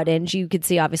pod, and you could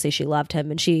see obviously she loved him,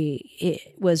 and she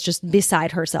was just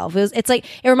beside herself. It's like,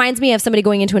 it reminds me of somebody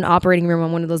going into an operating room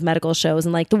on one of those medical shows,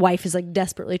 and like the wife is like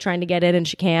desperately trying to get in and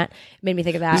she can't. It made me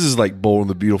think of that. This is like Bold and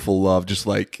the Beautiful Love, just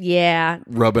like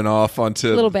rubbing off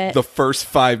onto the first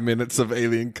 5 minutes of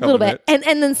Alien Covenant. A little bit.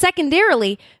 And then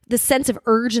secondarily, the sense of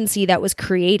urgency that was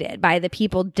created by the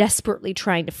people desperately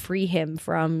trying to free him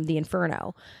from the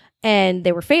Inferno. And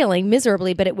they were failing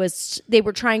miserably, but they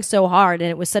were trying so hard,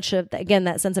 and it was such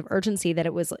that sense of urgency that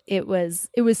it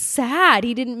was sad.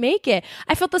 He didn't make it.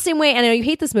 I felt the same way, and I know you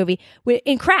hate this movie,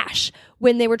 in Crash,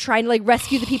 when they were trying to like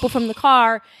rescue the people from the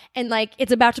car, and like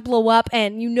it's about to blow up,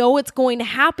 and you know it's going to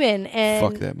happen. And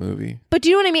fuck that movie. But do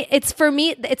you know what I mean? It's, for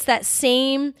me, it's that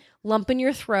same lump in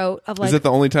your throat of like. Is that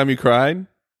the only time you cried?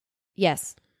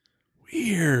 Yes.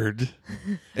 Weird.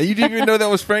 And you didn't even know that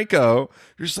was Franco.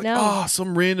 You're just like,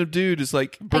 some random dude is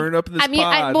like burned up in this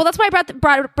pod. Well, that's why I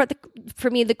brought for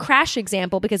me the Crash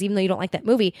example, because even though you don't like that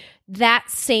movie, that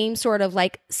same sort of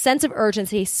like sense of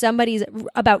urgency, somebody's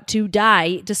about to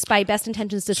die despite best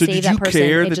intentions to save that person. Did you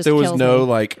care that there was no me.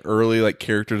 like early like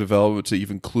character development to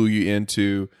even clue you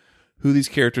into who these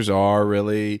characters are,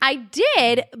 really? I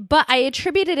did, but I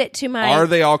attributed it to my... Are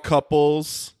they all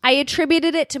couples? I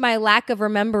attributed it to my lack of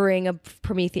remembering of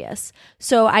Prometheus.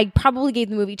 So I probably gave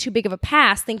the movie too big of a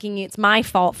pass, thinking it's my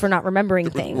fault for not remembering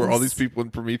things. Were all these people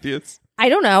in Prometheus? I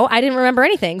don't know. I didn't remember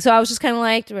anything. So I was just kind of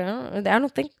like, well, I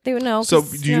don't think they would know. So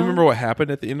do you remember what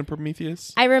happened at the end of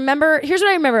Prometheus? I remember... Here's what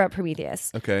I remember about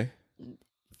Prometheus. Okay.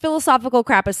 Philosophical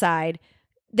crap aside,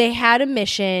 they had a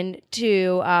mission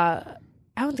to...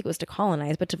 I don't think it was to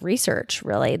colonize, but to research,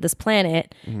 really, this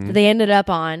planet that they ended up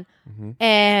on.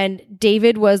 And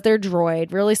David was their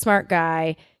droid, really smart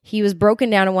guy. He was broken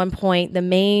down at one point. The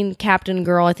main captain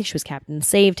girl, I think she was captain,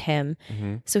 saved him.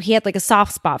 So he had like a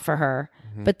soft spot for her.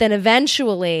 But then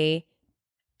eventually,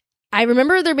 I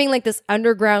remember there being like this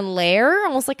underground lair,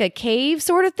 almost like a cave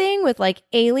sort of thing with like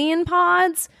alien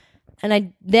pods.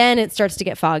 And then it starts to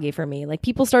get foggy for me. Like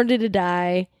people started to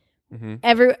die.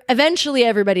 Eventually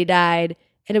everybody died,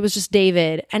 and it was just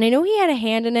David. And I know he had a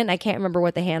hand in it, and I can't remember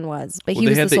what the hand was, but he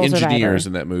was the sole survivor. They had the engineers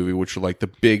in that movie, which were like the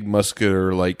big,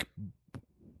 muscular, like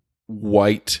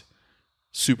white,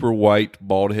 super white,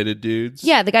 bald-headed dudes.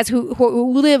 Yeah, the guys who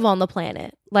live on the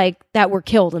planet, like that were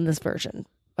killed in this version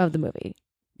of the movie.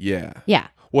 Yeah. Yeah.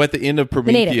 Well, at the end of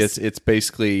Prometheus, it's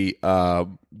basically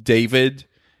David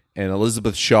and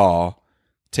Elizabeth Shaw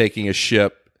taking a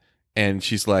ship. And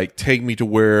she's like, take me to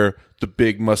where the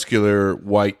big muscular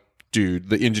white dude,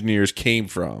 the engineers, came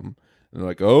from. And they're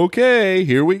like, okay,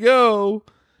 here we go.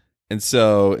 And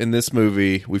so in this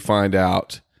movie, we find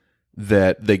out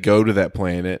that they go to that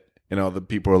planet and all the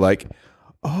people are like,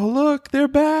 oh, look, they're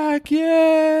back.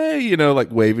 Yay. You know,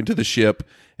 like waving to the ship.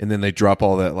 And then they drop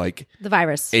all that like the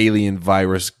virus, alien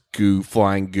virus goo,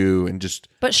 flying goo, and just.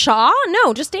 But Shaw?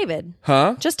 No, just David.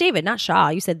 Huh? Just David, not Shaw.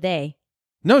 You said they.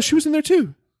 No, she was in there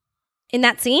too. In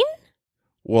that scene?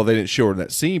 Well, they didn't show her in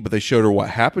that scene, but they showed her what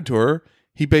happened to her.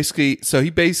 He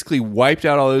basically wiped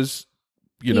out all those,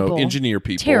 engineer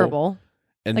people. Terrible.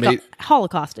 And like a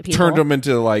Holocaust of people. Turned them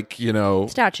into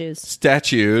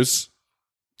statues.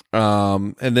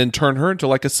 And then turned her into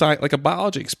like a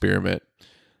biology experiment.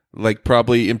 Like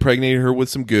probably impregnated her with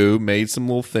some goo, made some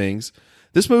little things.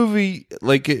 This movie,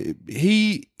 like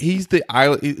he's the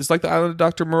island. It's like the island of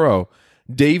Dr. Moreau.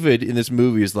 David in this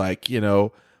movie is like,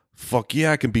 fuck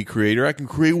yeah, I can be creator. I can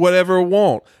create whatever I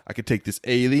want. I could take this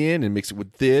alien and mix it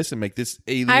with this and make this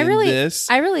alien this.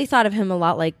 I really thought of him a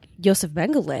lot like Joseph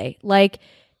Mengele. Like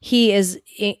he is,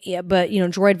 but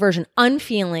droid version,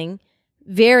 unfeeling,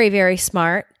 very, very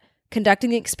smart,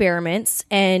 conducting the experiments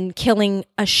and killing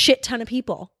a shit ton of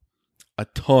people. A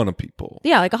ton of people.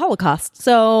 Yeah, like a Holocaust.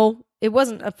 So it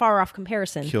wasn't a far off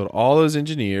comparison. Killed all those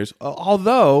engineers.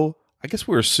 Although I guess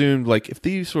we're assumed like if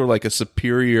these were like a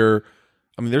superior.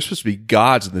 I mean, they're supposed to be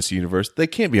gods in this universe. They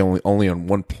can't be only on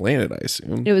one planet, I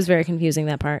assume. It was very confusing,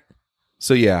 that part.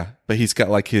 So yeah, but he's got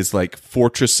like his like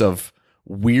fortress of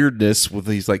weirdness with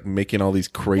he's like making all these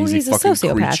crazy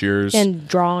fucking creatures and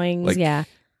drawings. Like, yeah,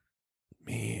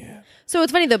 man. So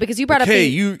it's funny though because you brought up, hey,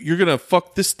 you're gonna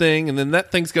fuck this thing, and then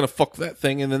that thing's gonna fuck that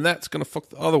thing, and then that's gonna fuck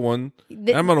the other one. And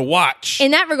I'm gonna watch.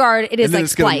 In that regard, it is like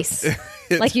Splice.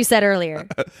 Like you said earlier.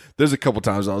 There's a couple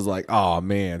times I was like, oh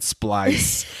man,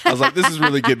 Splice. I was like, this is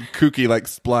really getting kooky like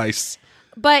Splice.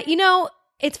 But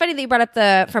it's funny that you brought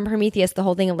up from Prometheus, the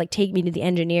whole thing of like, take me to the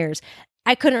engineers.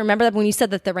 I couldn't remember that when you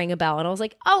said that rang a bell. And I was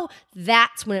like, oh,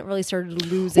 that's when it really started to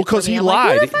lose it. Well, because he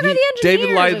lied.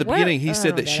 David lied at the beginning. He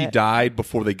said that she it. died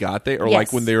before they got there. Or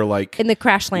like when they were like... in the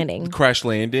crash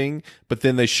landing. But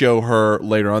then they show her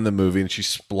later on in the movie and she's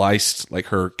spliced, like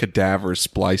her cadaver is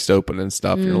spliced open and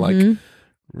stuff. Mm-hmm. You're like...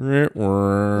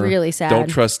 Really sad. Don't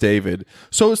trust David.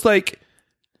 So it's like...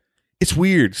 It's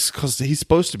weird because he's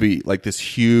supposed to be like this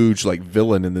huge like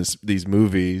villain in these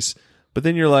movies. But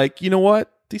then you're like, you know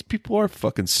what? These people are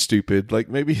fucking stupid. Like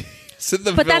maybe he's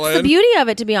the But villain. That's the beauty of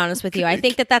it, to be honest with you. I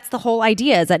think that's the whole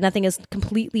idea, is that nothing is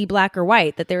completely black or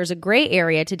white, that there's a gray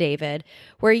area to David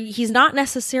where he's not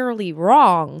necessarily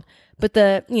wrong, but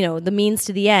the means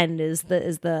to the end is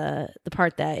the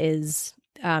part that is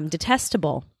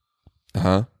detestable.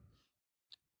 Uh-huh.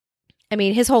 I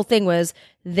mean, his whole thing was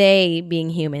they, being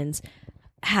humans,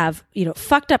 have,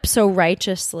 fucked up so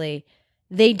righteously,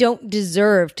 they don't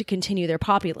deserve to continue their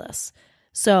populace.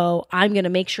 So I'm going to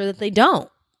make sure that they don't.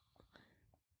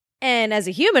 And as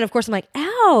a human, of course, I'm like,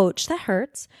 ouch, that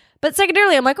hurts. But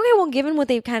secondarily, I'm like, okay, well, given what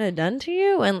they've kind of done to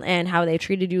you and how they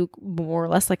treated you more or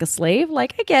less like a slave,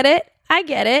 like, I get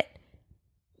it.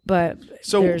 But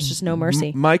there's just no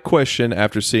mercy. My question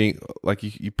after seeing, like,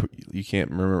 you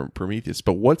can't remember Prometheus,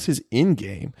 but what's his end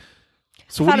game?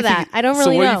 So what do you think? I don't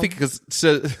really know. So what do you think?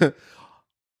 Because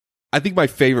I think my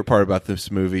favorite part about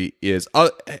this movie is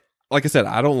like I said,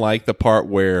 I don't like the part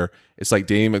where it's like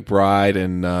Danny McBride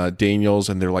and Daniels,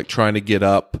 and they're like trying to get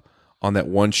up on that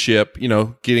one ship, you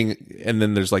know, and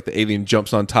then there's like the alien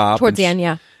jumps on top Towards the end,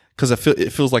 yeah. Because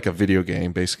it feels like a video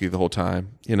game basically the whole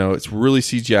time. You know, it's really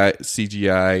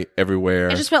CGI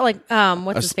everywhere. I just felt like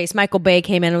what's his face, Michael Bay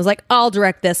came in and was like, I'll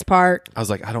direct this part. I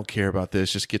was like, I don't care about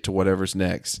this. Just get to whatever's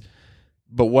next.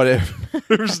 But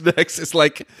whatever's next is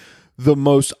like the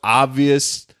most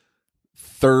obvious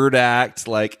third act.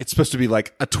 Like it's supposed to be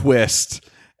like a twist,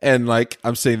 and like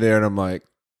I'm sitting there and I'm like,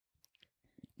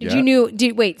 Did you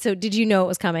know it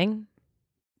was coming?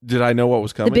 Did I know what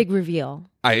was coming? The big reveal.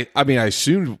 I mean, I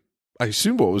assumed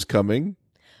what was coming.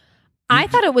 I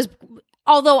thought it was,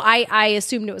 although I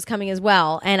assumed it was coming as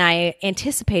well, and I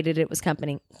anticipated it was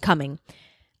coming.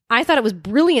 I thought it was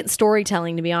brilliant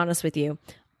storytelling, to be honest with you,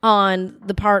 on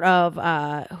the part of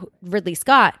Ridley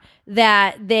Scott,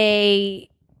 that they,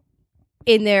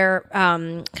 in their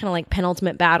kind of like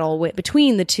penultimate battle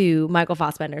between the two Michael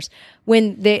Fassbenders,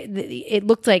 when it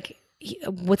looked like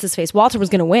what's his face, Walter was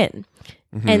going to win.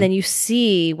 Mm-hmm. And then you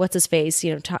see what's his face,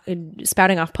 you know,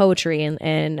 spouting off poetry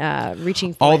and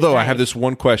reaching for Although I have this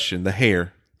one question, the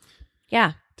hair.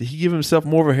 Yeah. Did he give himself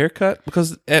more of a haircut?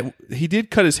 Because he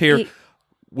did cut his hair,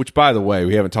 which, by the way,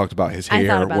 we haven't talked about his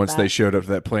hair once they showed up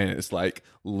to that planet. It's like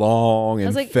long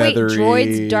and feathery. Wait,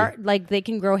 droids, dark, like they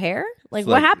can grow hair? Like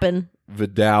what happened?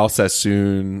 Vidal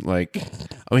Sassoon, like,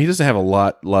 I mean, he doesn't have a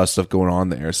lot of stuff going on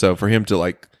there. So for him to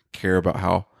like care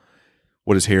about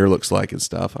what his hair looks like and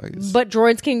stuff, I guess. But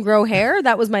droids can grow hair?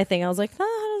 That was my thing. I was like, how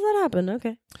does that happen?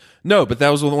 Okay. No, but that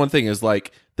was the one thing is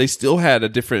like they still had a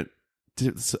different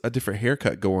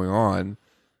haircut going on.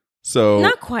 So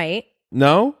not quite.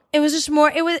 No? It was just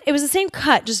more. It was the same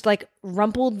cut, just like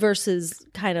rumpled versus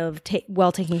kind of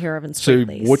well taken care of and straight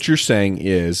lace. So what you're saying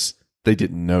is they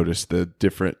didn't notice the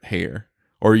different hair,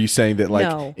 or are you saying that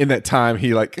like in that time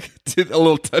he like did a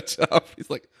little touch up? He's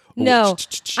like, oh, no,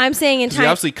 I'm saying in time he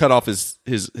obviously cut off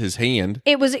his hand.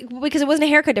 It was because it wasn't a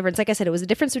haircut difference. Like I said, it was a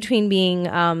difference between being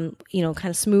kind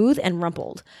of smooth and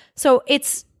rumpled. So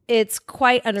it's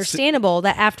quite understandable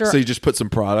that after. So you just put some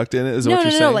product in it? Is what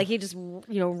you're saying? No. Like he just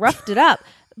roughed it up.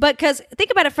 But because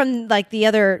think about it from like the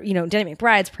other, Danny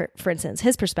McBride's, for instance,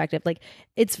 his perspective, like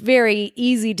it's very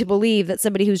easy to believe that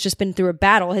somebody who's just been through a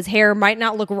battle, his hair might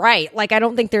not look right. Like I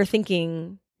don't think they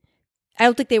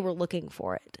were looking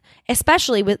for it,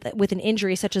 especially with an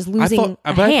injury such as losing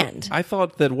a hand. I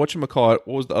thought that whatchamacallit,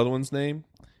 what was the other one's name?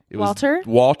 It Walter? Was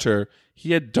Walter.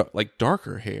 He had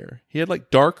darker hair. He had like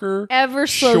darker, ever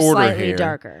so shorter slightly hair.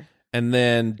 darker. And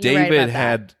then David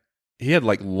had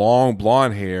like long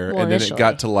blonde hair, and then it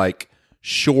got to like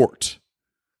short,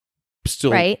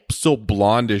 still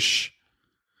blondish.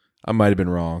 I might have been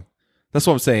wrong. That's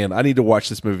what I'm saying. I need to watch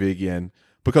this movie again.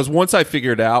 Because once I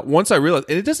realized,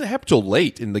 and it doesn't happen till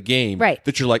late in the game, right,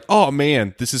 that you're like, oh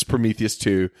man, this is Prometheus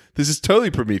 2. This is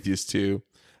totally Prometheus 2,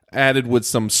 added with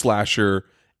some slasher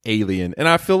alien. And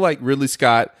I feel like Ridley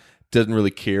Scott doesn't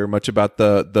really care much about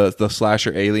the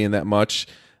slasher alien that much,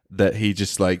 that he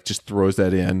just throws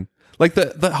that in. Like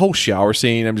the whole shower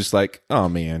scene, I'm just like, oh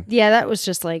man. Yeah, that was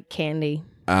just like candy.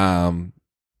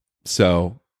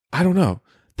 So I don't know.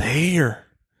 The hair.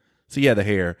 So yeah, the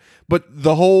hair. But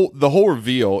the whole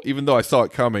reveal, even though I saw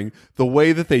it coming, the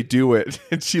way that they do it,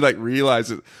 and she like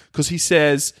realizes, because he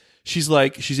says she's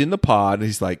in the pod, and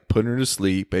he's like putting her to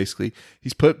sleep. Basically,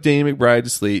 he's put Danny McBride to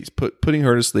sleep. He's putting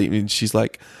her to sleep, and she's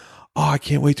like, "Oh, I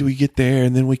can't wait till we get there,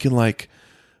 and then we can like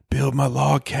build my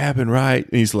log cabin, right?"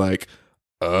 And he's like,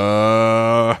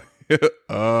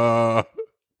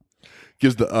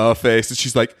 gives the face, and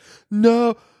she's like,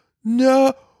 no,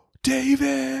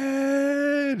 David.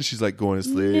 And she's like going to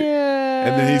sleep,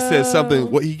 and then he says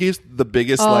something. What he gives the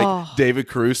biggest like David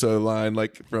Caruso line,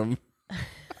 like from.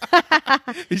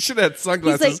 He should have had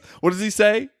sunglasses. What does he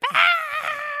say?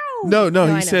 No,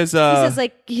 he says.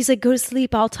 He's like, go to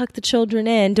sleep. I'll tuck the children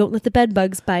in. Don't let the bed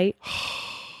bugs bite.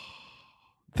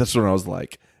 That's when I was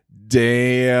like,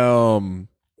 damn.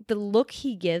 The look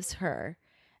he gives her.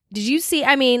 Did you see?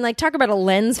 I mean, like, talk about a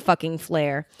lens fucking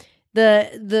flare.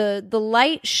 The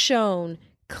light shone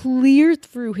clear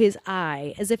through his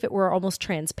eye as if it were almost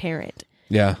transparent.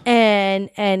 Yeah.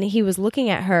 And he was looking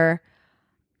at her.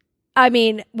 I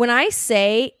mean, when I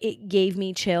say it gave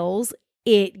me chills,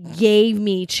 it gave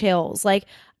me chills. Like,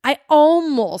 I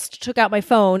almost took out my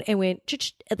phone and went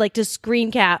like to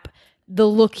screen cap the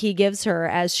look he gives her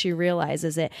as she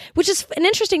realizes it, which is an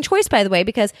interesting choice, by the way,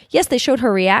 because yes, they showed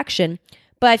her reaction,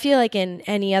 but I feel like in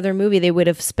any other movie, they would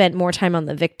have spent more time on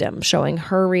the victim, showing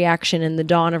her reaction and the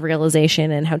dawn of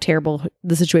realization and how terrible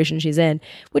the situation she's in,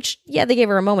 which, yeah, they gave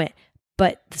her a moment.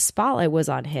 but the spotlight was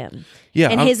on him. Yeah,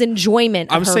 and his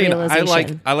enjoyment. I'm of her saying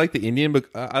realization. I like the Indian.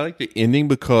 I like the ending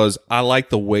because I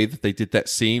like the way that they did that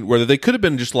scene. Whether they could have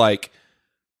been just like,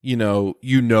 that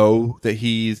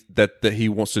he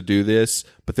wants to do this,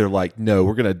 but they're like, no,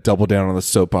 we're gonna double down on the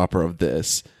soap opera of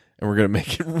this, and we're gonna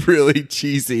make it really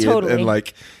cheesy. Totally. And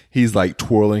like he's like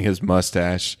twirling his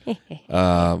mustache.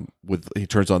 He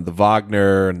turns on the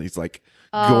Wagner, and he's like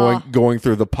going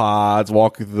through the pods,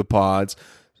 walking through the pods.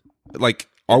 Like,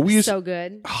 are we so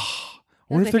good? I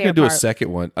wonder if they're going to do a second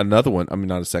one, another one. I mean,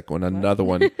 not a second one, another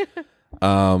one.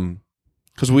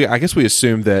 Because I guess we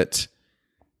assume that.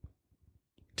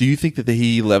 Do you think that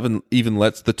he even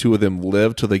lets the two of them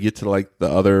live till they get to like the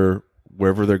other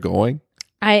wherever they're going?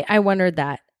 I wondered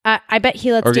that. I bet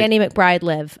he lets Danny McBride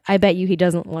live. I bet you he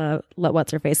doesn't let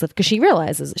what's her face live because she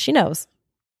realizes she knows.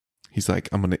 He's like,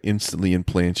 I'm going to instantly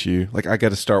implant you. Like, I got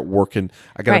to start working.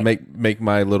 I got to make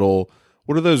my little.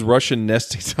 What are those Russian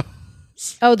nesting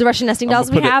dolls? Oh, the Russian nesting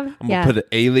dolls we have? I'm going to put an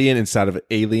alien inside of an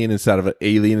alien inside of an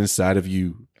alien inside of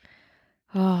you.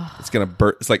 Oh. It's going to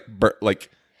burst. It's like,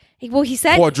 well, he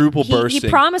said quadruple bursting. He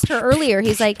promised her earlier.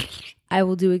 He's like, I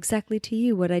will do exactly to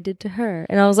you what I did to her.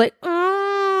 And I was like,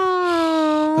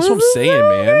 that's what I'm saying,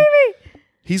 man.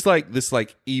 He's like this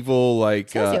like evil,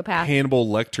 like Hannibal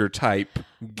Lecter type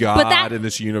god in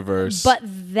this universe. But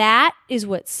that is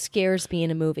what scares me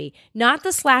in a movie. Not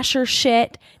the slasher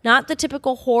shit, not the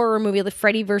typical horror movie, like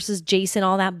Freddy versus Jason,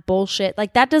 all that bullshit.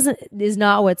 Like that is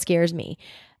not what scares me.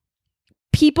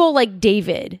 People like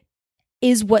David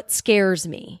is what scares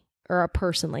me. Or a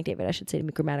person like David, I should say, to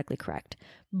be grammatically correct.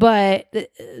 But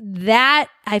that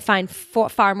I find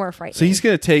far more frightening. So he's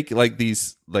going to take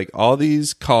like all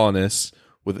these colonists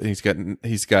he's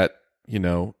got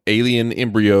alien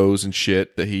embryos and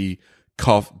shit that he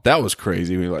coughed. That was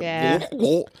crazy. We were like,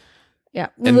 yeah.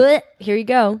 And here you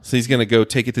go. So he's going to go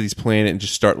take it to these planet and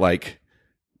just start like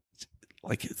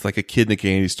it's like a kid in a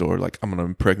candy store. Like, I'm going to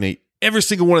impregnate every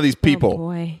single one of these people. Oh,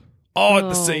 boy. All at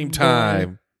the same time.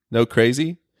 Boy. No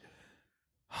crazy?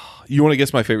 You want to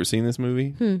guess my favorite scene in this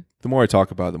movie? The more I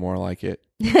talk about it, the more I like it.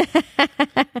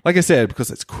 Like I said, because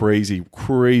it's crazy,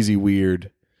 crazy weird.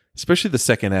 Especially the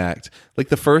second act. Like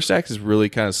the first act is really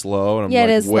kind of slow, and I'm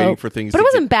waiting slow. For things. But it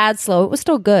wasn't bad slow. It was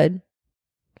still good.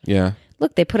 Yeah.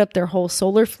 Look, they put up their whole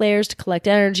solar flares to collect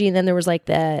energy, and then there was like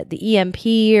the EMP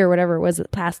or whatever it was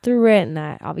that passed through it, and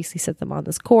that obviously set them on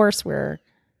this course where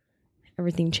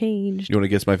everything changed. You want to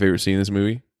guess my favorite scene in this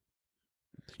movie?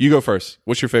 You go first.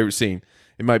 What's your favorite scene?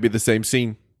 It might be the same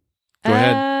scene. Go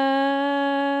ahead.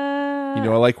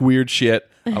 I like weird shit.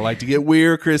 I like to get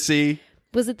weird, Chrissy.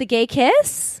 Was it the gay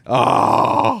kiss?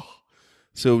 Oh.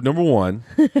 So, number one,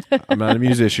 I'm not a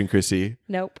musician, Chrissy.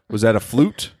 Nope. Was that a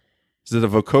flute? Is it a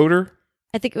vocoder?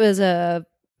 I think it was a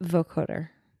vocoder.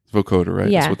 Vocoder, right?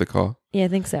 Yeah. That's what they call. Yeah, I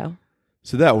think so.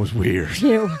 So that was weird.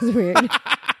 Yeah, it was weird.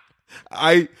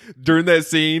 During that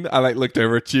scene, I looked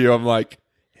over at you. I'm like,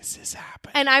 is this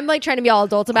happening? And I'm like trying to be all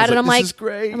adult about it. I'm like, this is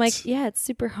great. I'm like, yeah, it's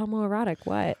super homoerotic.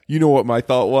 What? You know what my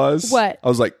thought was? What? I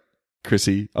was like,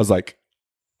 Chrissy, are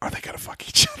they going to fuck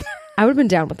each other? I would have been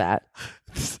down with that.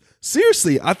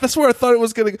 Seriously, that's where I thought it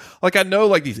was going to go. Like, I know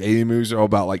like these alien movies are all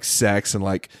about like sex and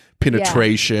like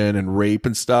penetration and rape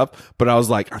and stuff. But I was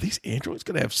like, are these androids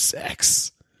going to have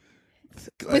sex?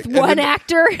 With one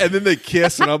actor? And then they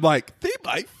kiss and I'm like, they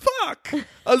might fuck.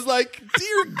 I was like,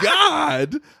 dear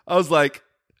God. I was like,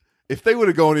 if they would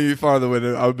have gone any farther with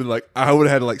it, I would have been like, I would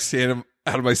have had to like stand him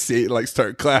out of my seat and like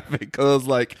start clapping. Because I was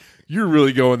like, you're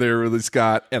really going there, Ridley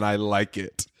Scott, and I like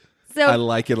it. So I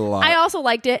like it a lot. I also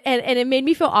liked it, and it made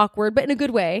me feel awkward, but in a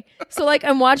good way. So like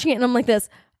I'm watching it and I'm like this,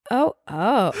 oh.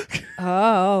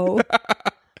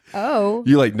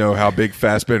 You like know how big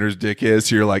Fassbender's dick is,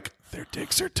 so you're like, their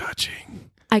dicks are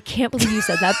touching. I can't believe you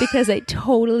said that because I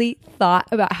totally thought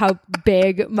about how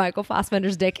big Michael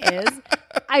Fassbender's dick is.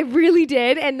 I really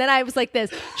did. And then I was like this,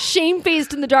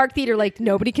 shamefaced in the dark theater, like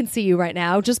nobody can see you right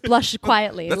now. Just blush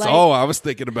quietly. That's like, all I was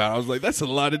thinking about. I was like, that's a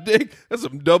lot of dick. That's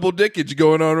some double dickage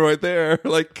going on right there.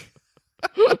 Like,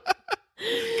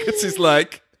 it's just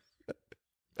like.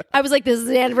 I was like, this is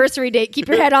an anniversary date. Keep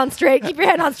your head on straight. Keep your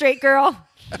head on straight, girl.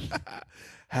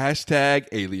 Hashtag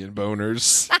alien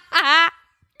boners.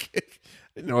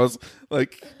 I was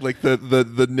like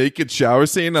the naked shower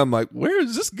scene. I'm like, where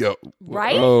does this go?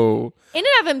 Right? Oh, in and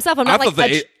of himself, I'm not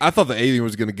I thought the alien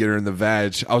was gonna get her in the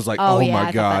vag. I was like, oh yeah, my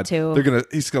I God, too.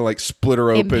 He's gonna like split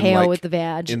her open, impale like, with the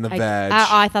vag in the vag.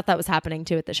 I thought that was happening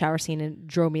too at the shower scene and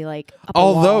drove me like up a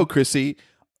Although, wall. Chrissy,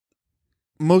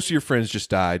 most of your friends just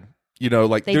died. You know,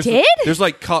 like they did. There's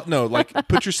like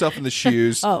put yourself in the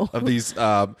shoes of these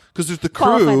because there's the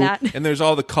Qualify crew that. and there's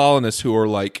all the colonists who are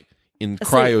like in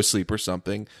cryo sleep or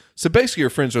something. So basically, your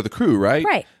friends are the crew, right?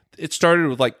 Right. It started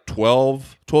with like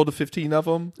 12 to 15 of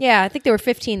them. Yeah, I think there were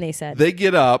 15, they said. They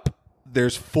get up.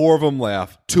 There's 4 of them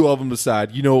left. 2 of them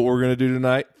decide, you know what we're going to do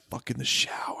tonight? Fuck in the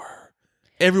shower.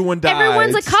 Everyone dies.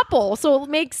 Everyone's a couple, so it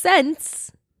makes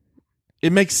sense.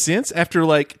 It makes sense after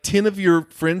like 10 of your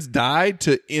friends died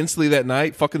to instantly that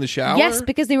night fuck in the shower? Yes,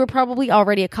 because they were probably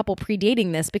already a couple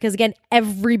predating this. Because again,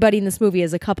 everybody in this movie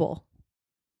is a couple.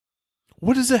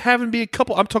 What does it have to be a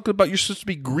couple? I'm talking about you're supposed to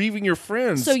be grieving your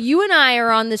friends. So you and I are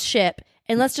on this ship,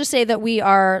 and let's just say that we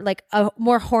are like a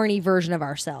more horny version of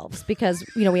ourselves because,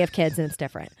 you know, we have kids and it's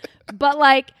different. But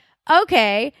like,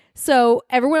 okay, so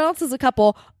everyone else is a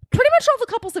couple. Pretty much all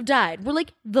the couples have died. We're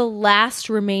like the last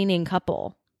remaining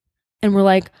couple. And we're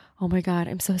like, oh my God,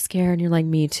 I'm so scared. And you're like,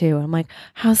 me too. I'm like,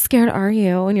 how scared are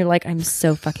you? And you're like, I'm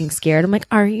so fucking scared. I'm like,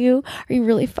 are you? Are you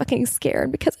really fucking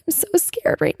scared? Because I'm so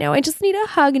scared right now. I just need a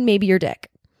hug and maybe your dick.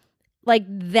 Like,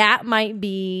 that might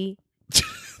be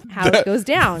how it goes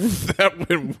down.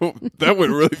 That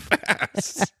went really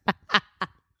fast.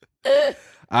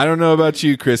 I don't know about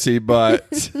you, Chrissy,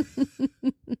 but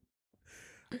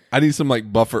I need some like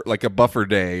a buffer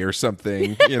day or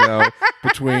something, you know,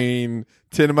 between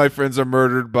 10 of my friends are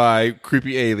murdered by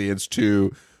creepy aliens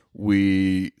to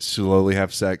we slowly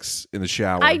have sex in the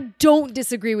shower. I don't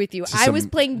disagree with you. I was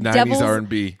playing 90s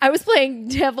R&B. I was playing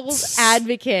devil's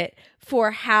advocate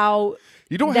for how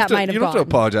You don't that have to. might have You don't have to gone.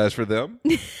 apologize for them.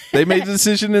 They made the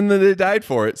decision and then they died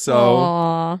for it. So,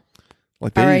 Aww.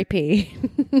 like, they R.I.P.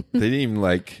 didn't even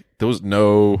like. There was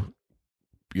no,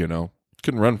 you know,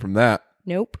 couldn't run from that.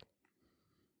 Nope.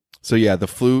 So yeah, the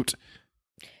flute.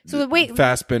 So wait,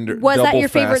 Fassbender was that double your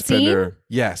favorite Fassbender. scene?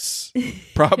 Yes,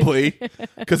 probably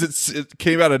because it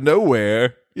came out of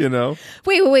nowhere. You know.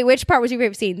 Wait. Which part was your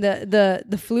favorite scene?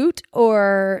 The flute,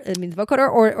 or I mean the vocoder,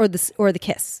 or the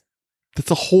kiss?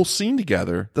 That's a whole scene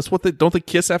together. That's what don't they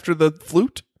kiss after the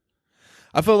flute?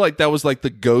 I felt like that was like the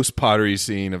ghost pottery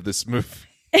scene of this movie.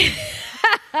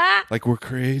 Like we're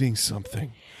creating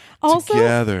something Also,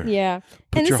 together. yeah.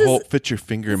 Fit your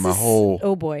finger in my hole.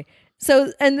 Oh boy.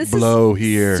 So and this Blow is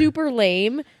here. super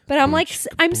lame, but I'm like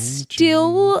I'm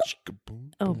still.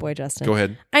 Oh boy, Justin. Go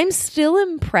ahead. I'm still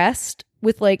impressed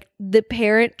with like the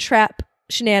Parent Trap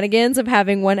shenanigans of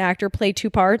having one actor play 2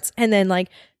 parts and then like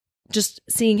just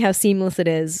seeing how seamless it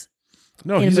is.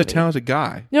 No, in he's a a movie. talented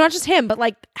guy. No, not just him, but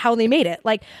like how they made it.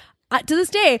 Like to this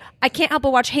day, I can't help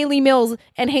but watch Haley Mills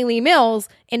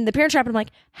in The Parent Trap, and I'm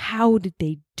like, how did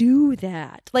they do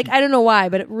that? Like, I don't know why,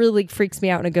 but it really freaks me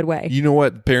out in a good way. You know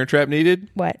what Parent Trap needed?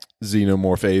 What?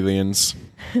 Xenomorph aliens.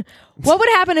 What would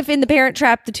happen if in The Parent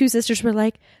Trap the 2 sisters were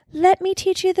like, let me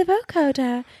teach you the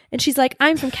vocoder? And she's like,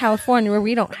 I'm from California where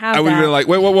we don't have I would have that. been like,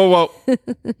 whoa.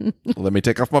 Let me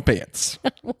take off my pants.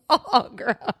 Oh,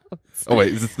 gross. Oh,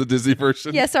 wait, is this the Disney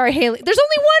version? Yeah, sorry, Haley. There's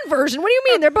only one version. What do you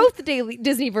mean? They're both the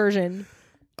Disney version.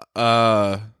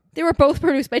 They were both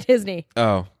produced by Disney.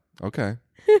 Oh, okay.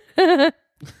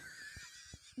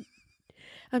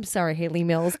 I'm sorry, Haley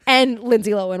Mills and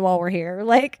Lindsay Lohan while we're here.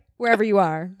 Like, wherever you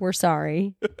are, we're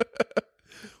sorry.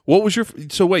 What was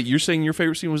so wait, you're saying your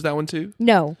favorite scene was that one too?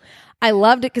 No, I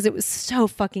loved it because it was so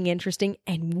fucking interesting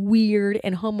and weird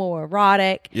and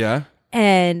homoerotic. Yeah.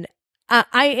 And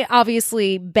I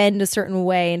obviously bend a certain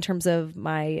way in terms of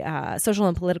my social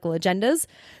and political agendas.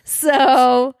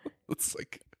 So It's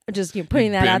like just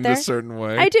putting that out bend there. a certain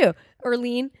way. I do. Or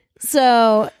lean.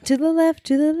 So to the left.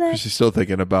 She's still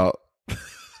thinking about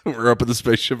we're up in the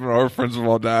spaceship and our friends have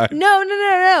all died.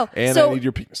 No. And so, I need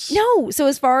your penis. No. So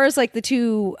as far as like the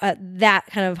 2, that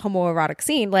kind of homoerotic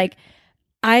scene, like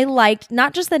I liked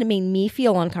not just that it made me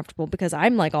feel uncomfortable because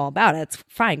I'm like all about it. It's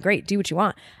fine. Great. Do what you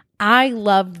want. I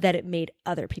loved that it made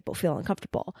other people feel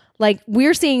uncomfortable. Like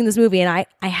we're seeing this movie and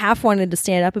I half wanted to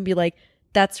stand up and be like,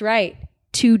 that's right.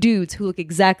 2 dudes who look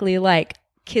exactly alike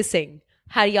kissing.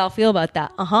 How do y'all feel about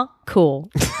that?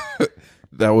 Cool.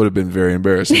 That would have been very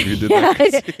embarrassing if you did Yeah,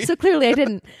 that. so clearly I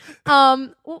didn't.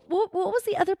 What was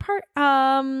the other part?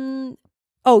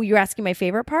 Oh, you're asking my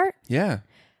favorite part? Yeah.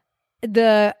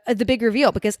 The big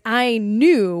reveal, because I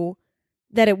knew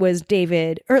that it was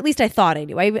David, or at least I thought I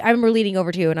knew. I remember leading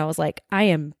over to you and I was like, I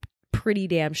am pretty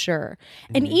damn sure.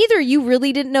 Mm-hmm. And either you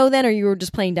really didn't know then or you were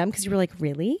just playing dumb because you were like,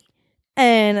 really?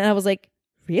 And I was like,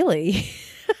 really?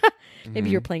 Maybe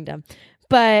you're playing dumb.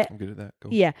 But I'm good at that. Go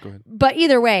ahead. But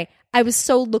either way, I was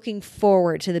so looking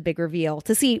forward to the big reveal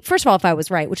to see, first of all, if I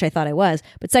was right, which I thought I was,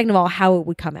 but second of all, how it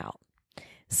would come out.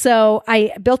 So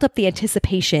I built up the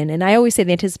anticipation, and I always say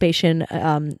the anticipation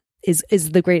is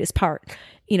the greatest part,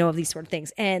 of these sort of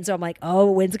things. And so I'm like, oh,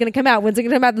 when's it going to come out? When's it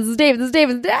going to come out? This is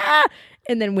David. Ah!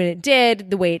 And then when it did,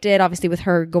 the way it did, obviously with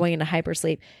her going into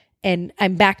hypersleep, and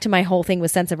I'm back to my whole thing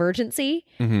with sense of urgency,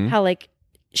 how like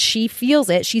she feels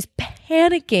it. She's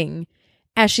panicking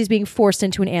as she's being forced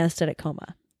into an anesthetic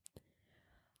coma.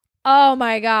 Oh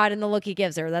my God. And the look he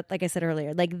gives her, that, like I said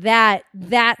earlier, like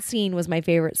that scene was my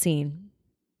favorite scene.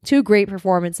 2 great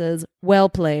performances. Well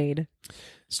played.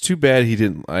 It's too bad he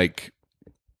didn't like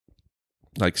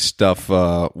stuff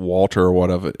Walter or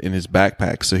whatever in his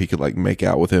backpack so he could like make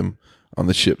out with him on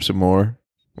the ship some more.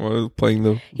 While playing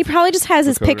the. He probably just has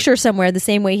his recorder. picture somewhere, the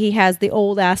same way he has the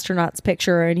old astronaut's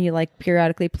picture, and he like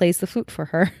periodically plays the flute for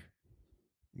her.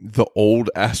 The old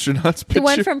astronaut's picture. The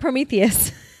one from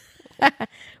Prometheus.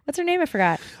 What's her name? I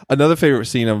forgot. Another favorite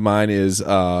scene of mine is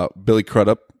Billy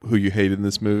Crudup, who you hate in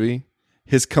this movie.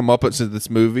 His comeuppance in this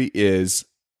movie is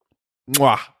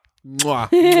mwah, mwah,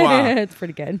 mwah. It's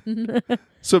pretty good.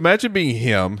 So imagine being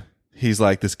him. He's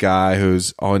like this guy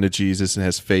who's all into Jesus and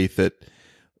has faith that,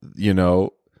 you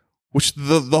know, which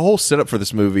the whole setup for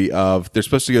this movie of they're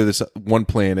supposed to go to this one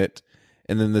planet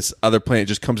and then this other planet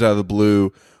just comes out of the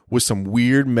blue with some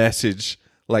weird message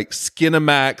like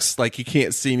Skinamax, like you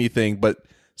can't see anything, but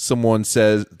someone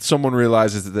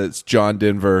realizes that it's John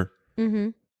Denver. Mm-hmm.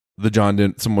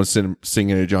 Someone's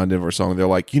singing a John Denver song. They're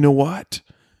like, you know what?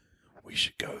 We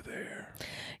should go there.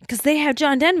 Because they have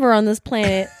John Denver on this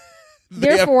planet.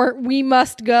 Therefore, we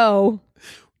must go.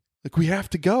 Like, we have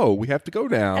to go. We have to go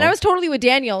now. And I was totally with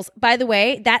Daniels. By the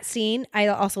way, that scene, I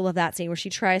also love that scene where she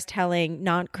tries telling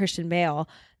non-Christian Bale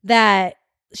that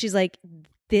she's like,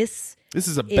 this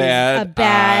is a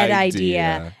bad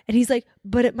idea. And he's like,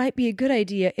 but it might be a good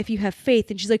idea if you have faith.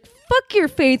 And she's like, fuck your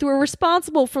faith. We're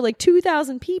responsible for like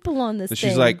 2,000 people on this thing.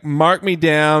 She's like, mark me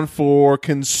down for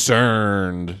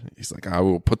concerned. He's like, I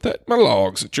will put that in my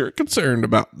logs that you're concerned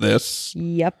about this.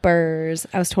 Yuppers.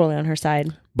 I was totally on her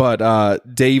side. But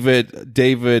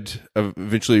David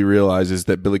eventually realizes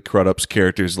that Billy Crudup's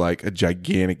character is like a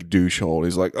gigantic douchehole.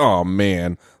 He's like, oh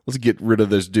man, let's get rid of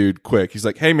this dude quick. He's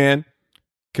like, hey man,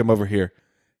 come over here.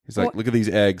 He's like, look at these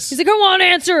eggs. He's like, I want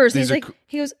answers. These He's like,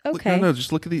 he goes, okay. No,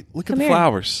 just look at the Come here.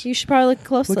 flowers. You should probably look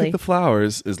closely. Look at the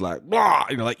flowers. Is like, blah,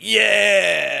 and you're like,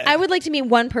 yeah. I would like to meet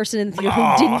one person in the theater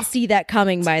who didn't see that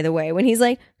coming. By the way, when he's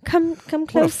like, come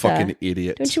closer. What a fucking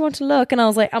idiot! Don't you want to look? And I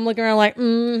was like, I'm looking around like,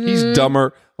 he's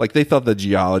dumber. Like they thought the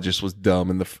geologist was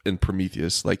dumb in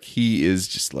Prometheus. Like he is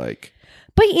just like.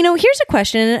 But you know, here's a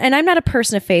question, and I'm not a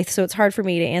person of faith, so it's hard for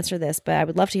me to answer this. But I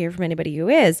would love to hear from anybody who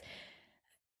is.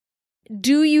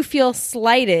 Do you feel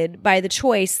slighted by the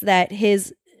choice that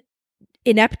his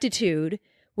ineptitude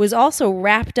was also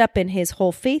wrapped up in his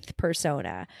whole faith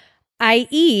persona?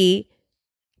 I.e.,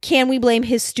 can we blame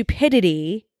his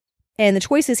stupidity and the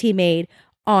choices he made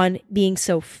on being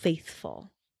so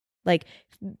faithful? Like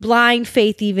blind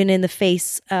faith even in the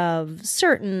face of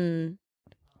certain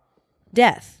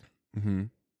death. Mm-hmm.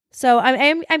 So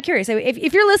I'm curious.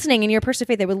 If you're listening and you're a person of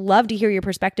faith, I would love to hear your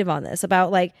perspective on this about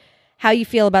like how you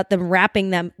feel about them wrapping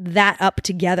that up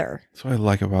together. That's what I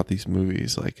like about these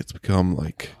movies. Like it's become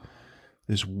like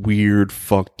this weird,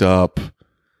 fucked up,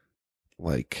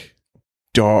 like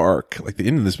dark. Like the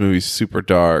end of this movie is super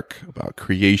dark about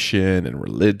creation and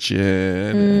religion.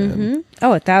 And,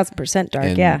 1,000% dark.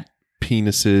 and yeah.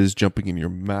 Penises jumping in your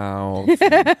mouth,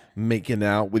 and making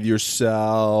out with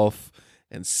yourself,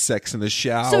 and sex in the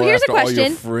shower. So here's a after all your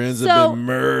question. friends have been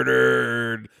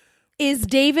murdered. Is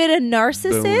David a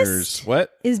narcissist? Boomers.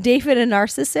 What? Is David a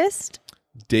narcissist?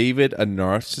 David a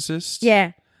narcissist?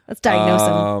 Yeah. Let's diagnose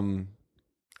him.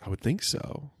 I would think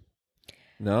so.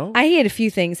 No? I had a few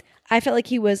things. I felt like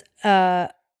he was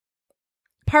partially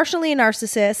a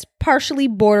narcissist, partially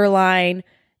borderline,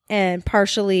 and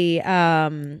partially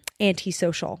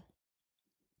antisocial.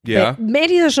 Yeah.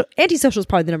 But antisocial is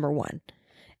probably the number one.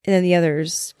 And then the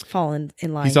others fall in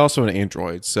line. He's also an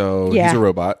android, so Yeah. he's a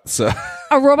robot. So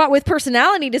a robot with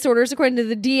personality disorders, according to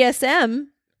the DSM.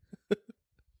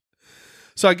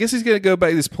 So I guess he's gonna go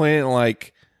back to this planet and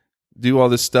like do all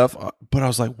this stuff. But I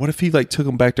was like, what if he like took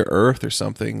him back to Earth or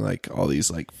something? Like all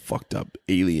these like fucked up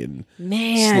alien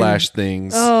slash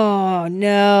things. Oh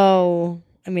no!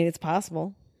 I mean, it's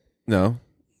possible. No.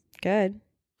 Good.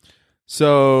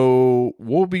 So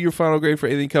what would be your final grade for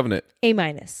Alien Covenant? A-. A-?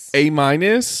 Yeah. I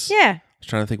was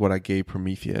trying to think what I gave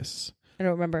Prometheus. I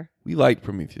don't remember. We liked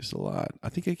Prometheus a lot. I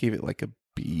think I gave it like a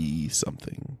B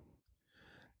something.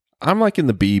 I'm like in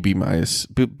the B minus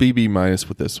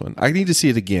with this one. I need to see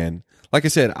it again. Like I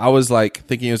said, I was like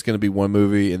thinking it was going to be one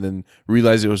movie and then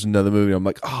realized it was another movie. I'm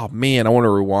like, oh man, I want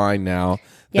to rewind now.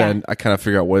 Yeah. Then I kind of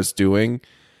figure out what it's doing.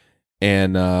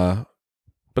 And,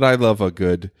 but I love a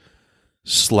good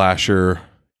slasher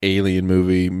alien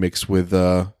movie mixed with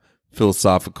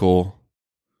philosophical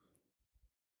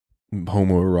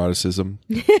homoeroticism.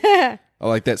 I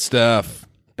like that stuff.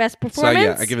 Best So performance?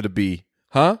 yeah, I give it a B.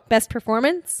 Huh? Best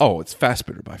performance? Oh, it's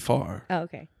Fassbender by far. Oh,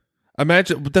 okay.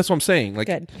 Imagine, but that's what I'm saying. Like,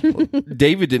 Good.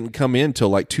 David didn't come in till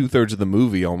like 2/3 of the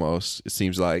movie, almost. It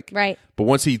seems like, Right. But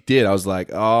once he did, I was like,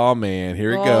 oh man,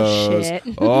 here it Oh, goes. shit.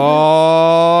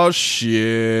 Oh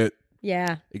shit!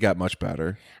 Yeah. It got much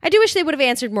better. I do wish they would have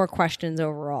answered more questions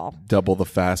overall. Double the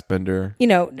Fassbender. You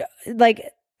know, like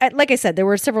I said, there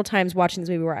were several times watching this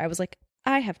movie where I was like,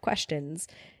 I have questions.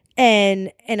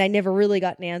 And I never really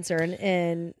got an answer.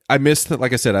 And I missed,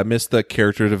 like I said, I missed the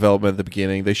character development at the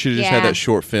beginning. They should have just had Yeah. that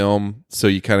short film so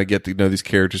you kind of get to know these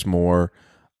characters more.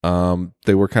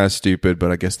 They were kind of stupid,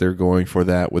 but I guess they're going for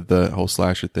that with the whole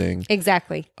slasher thing.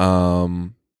 exactly. I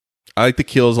like the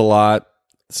kills a lot.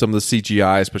 Some of the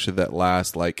CGI, especially that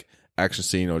last like action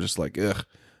scene, I was just like, ugh,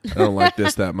 I don't like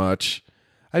this that much.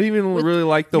 I didn't even really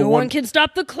like the No one. one can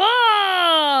stop the claw.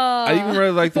 I even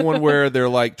really like the one where they're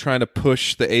like trying to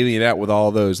push the alien out with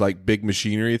all those like big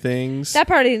machinery things. That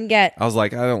part I didn't get. I was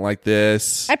like, I don't like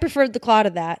this. I preferred the claw to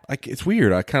that. Like, it's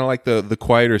weird. I kind of like the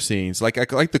quieter scenes. Like, I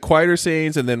like the quieter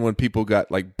scenes, and then when people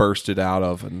got like bursted out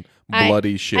of and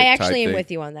bloody shit. I actually type am thing.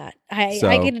 with you on that. I So-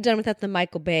 get it done without the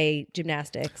Michael Bay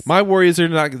gymnastics. My worry is there's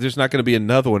not going to be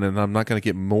another one, and I'm not going to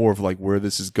get more of like where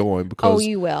this is going because Oh,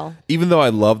 you will. even though I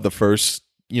love the first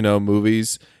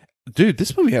movies, dude,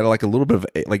 this movie had like a little bit of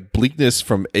like bleakness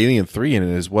from Alien 3 in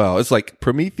it as well. It's like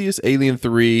Prometheus, Alien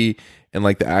 3, and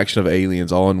like the action of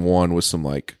aliens all in one with some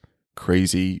like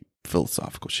crazy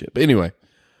philosophical shit. But anyway,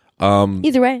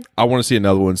 Either way. I want to see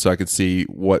another one so I can see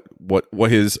what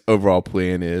his overall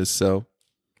plan is. So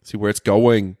see where it's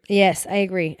going. Yes, I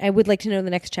agree. I would like to know the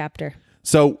next chapter.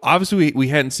 So obviously we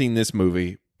hadn't seen this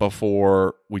movie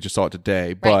before we just saw it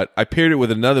today, but I paired it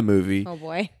with another movie. Oh,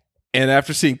 boy. And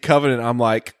after seeing Covenant, I'm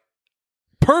like,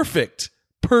 perfect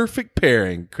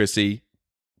pairing, Chrissy.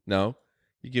 No?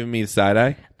 You giving me the side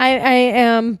eye? I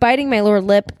am biting my lower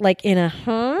lip like in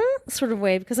a sort of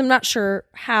way because I'm not sure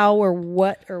how or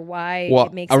what or why Well,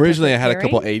 it makes originally I perfect had a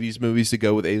couple pairing. 80s movies to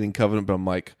go with Alien Covenant, but I'm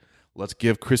like, let's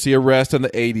give Chrissy a rest on the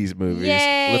 80s movies.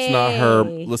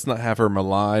 Yay. Let's not have her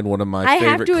malign one of my I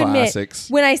have favorite to classics.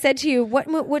 admit, when I said to you,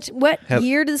 what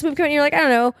year did this movie come out? And you're like, I don't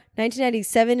know,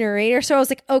 1997 or 8 or so. I was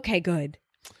like, okay, good.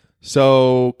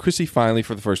 So Chrissy finally,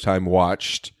 for the first time,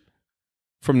 watched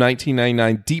from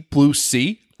 1999 Deep Blue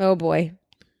Sea. Oh, boy.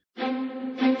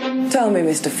 Tell me,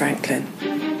 Mr. Franklin,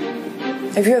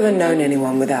 have you ever known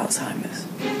anyone with Alzheimer's?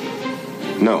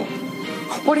 No.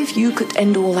 What if you could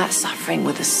end all that suffering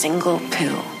with a single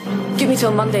pill? Give me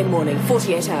till Monday morning,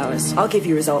 48 hours. I'll give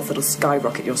you results that'll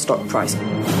skyrocket your stock price.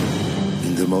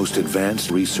 In the most advanced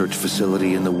research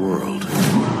facility in the world.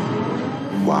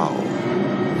 Wow.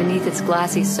 Beneath its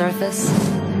glassy surface,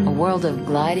 a world of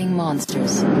gliding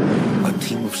monsters. A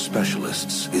team of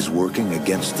specialists is working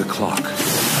against the clock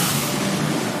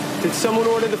Did someone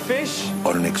order the fish?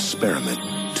 on an experiment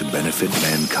to benefit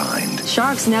mankind.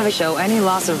 Sharks never show any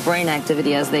loss of brain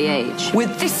activity as they age. We're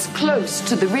this close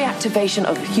to the reactivation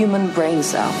of a human brain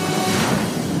cell.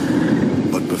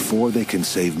 But before they can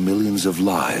save millions of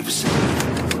lives,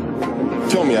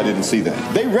 Tell me I didn't see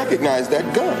that. They recognized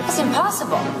that gun. That's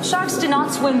impossible. Sharks do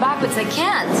not swim backwards. They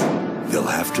can't. they'll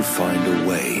have to find a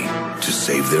way to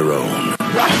save their own.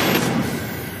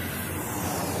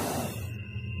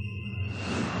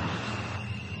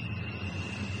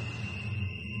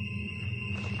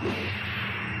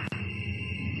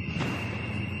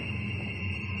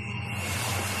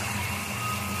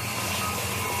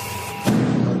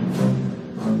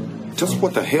 Just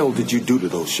what the hell did you do to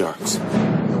those sharks?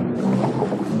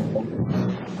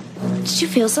 Did you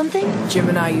feel something? Jim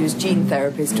and I use gene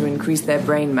therapies to increase their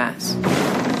brain mass.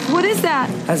 What is that?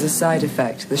 As a side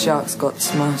effect, the sharks got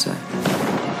smarter.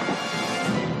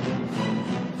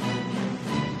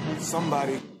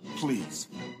 Somebody, please,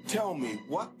 tell me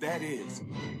what that is.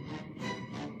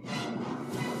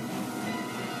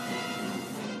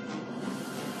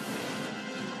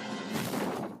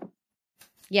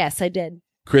 Yes, I did.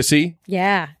 Chrissy,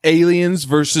 Yeah. aliens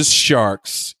versus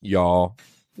sharks, y'all.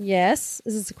 Yes.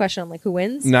 Is this a question on like who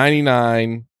wins?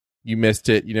 99. You missed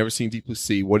it. You never seen Deep Blue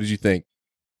Sea. What did you think?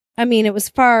 I mean, it was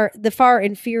the far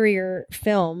inferior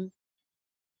film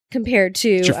compared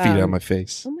to. Get your feet on my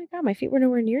face. Oh my God, my feet were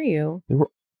nowhere near you.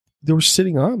 They were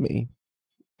sitting on me.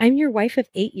 I'm your wife of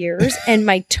 8 years, and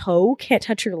my toe can't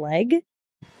touch your leg.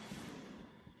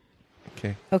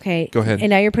 Okay. Okay, Go ahead.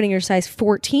 And now you're putting your size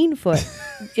 14 foot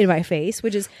in my face,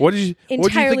 which is What did you think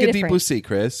Entirely of Deep different. Blue Sea,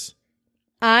 Chris?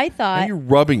 I Now thought. you're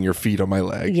rubbing your feet on my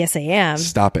leg. Yes, I am.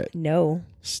 Stop it. No.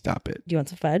 Stop it. Do you want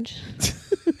some fudge?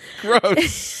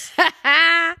 Gross.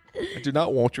 I do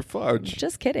not want your fudge.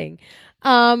 Just kidding.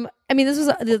 I mean, this was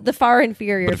the far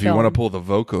inferior But if film. you want to pull the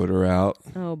vocoder out,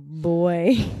 Oh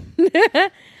boy.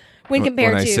 When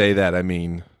compared when I to say that, I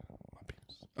mean.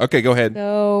 Okay, go ahead.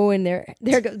 oh, and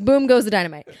there goes, boom goes the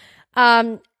dynamite.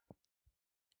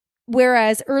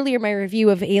 Whereas earlier my review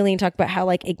of Alien talked about how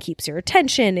like it keeps your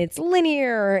attention, it's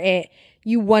linear,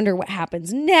 you wonder what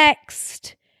happens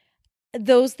next.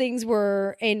 Those things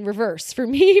were in reverse for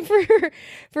me.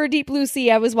 For Deep Blue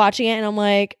Sea, I was watching it and I'm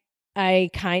like, I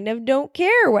kind of don't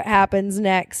care what happens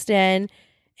next, and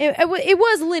it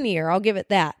was linear. I'll give it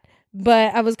that.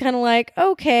 But I was kind of like,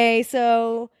 okay,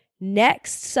 so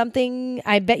next, something,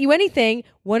 I bet you anything,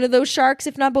 one of those sharks,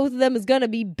 if not both of them, is going to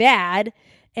be bad.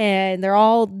 And they're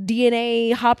all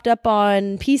DNA hopped up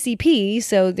on PCP,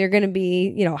 so they're going to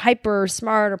be, hyper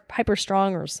smart or hyper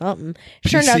strong or something.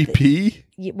 PCP?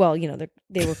 Well,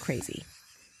 they were crazy.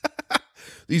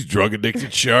 These drug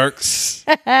addicted sharks.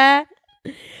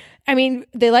 I mean,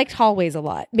 they liked hallways a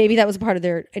lot. Maybe that was part of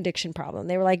their addiction problem.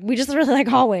 They were like, we just really like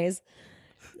hallways.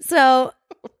 So,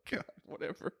 God,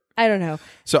 whatever. I don't know.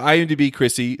 So IMDb,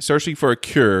 Chrissy, searching for a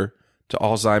cure to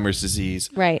Alzheimer's disease.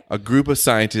 Right. A group of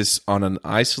scientists on an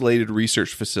isolated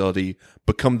research facility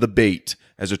become the bait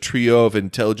as a trio of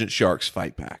intelligent sharks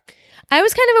fight back. I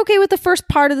was kind of okay with the first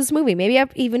part of this movie, maybe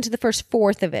up even to the first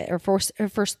fourth of it or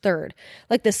first third.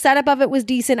 Like the setup of it was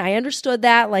decent. I understood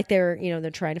that. Like they're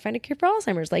trying to find a cure for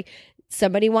Alzheimer's. Like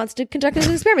somebody wants to conduct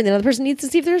an experiment. The other person needs to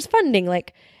see if there's funding.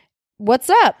 Like, what's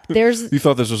up? You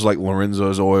thought this was like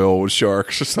Lorenzo's Oil with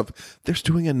sharks or something. They're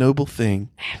doing a noble thing.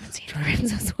 I haven't seen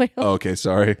Lorenzo's Oil. Oh, okay,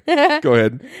 sorry. Go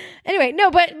ahead. Anyway,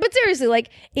 no, but seriously, like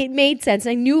it made sense.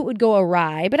 I knew it would go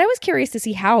awry, but I was curious to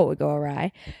see how it would go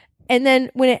awry. And then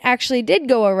when it actually did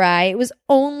go awry, it was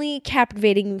only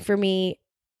captivating for me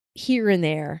here and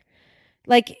there.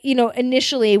 Like,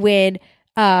 initially when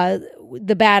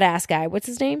the badass guy, what's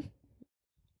his name?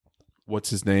 What's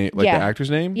his name? Like Yeah. the actor's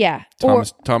name? Yeah.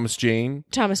 Thomas Jane.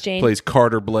 Thomas Jane. Plays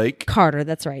Carter Blake. Carter,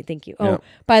 that's right. Thank you. Oh, Yeah.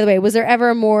 by the way, was there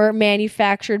ever a more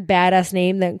manufactured badass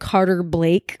name than Carter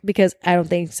Blake? Because I don't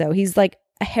think so. He's like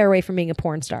a hair away from being a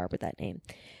porn star with that name.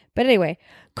 But anyway,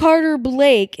 Carter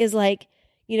Blake is like,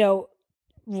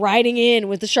 riding in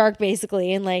with the shark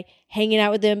basically and like hanging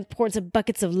out with him, pouring some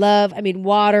buckets of love. I mean,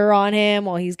 water on him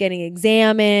while he's getting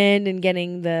examined and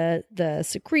getting the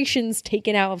secretions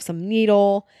taken out of some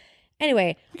needle.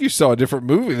 Anyway. You saw a different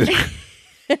movie than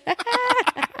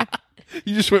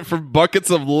You just went from buckets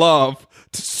of love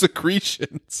to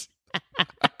secretions.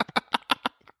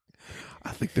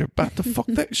 I think they're about to fuck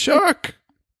that shark.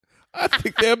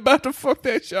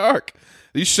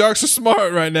 These sharks are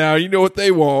smart right now. You know what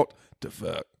they want to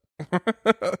fuck.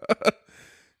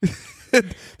 This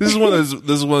is one of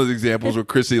those examples where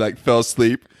Chrissy like fell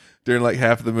asleep during like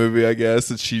half of the movie, I guess,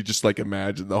 and she just like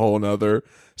imagined the whole other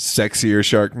sexier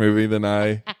shark movie than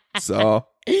I saw.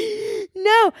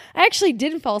 No, I actually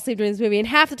didn't fall asleep during this movie, and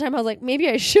half the time I was like, maybe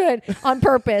I should on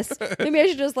purpose. Maybe I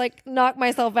should just like knock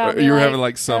myself out. You were having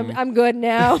like some. I'm good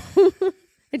now.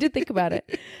 I did think about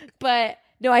it, but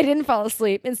no, I didn't fall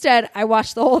asleep. Instead, I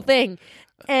watched the whole thing.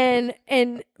 And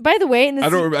by the way,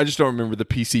 I just don't remember the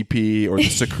PCP or the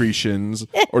secretions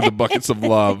or the buckets of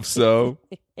love. So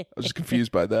I was just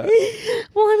confused by that.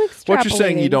 Well, I'm extrapolating. What you're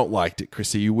saying, you don't liked it,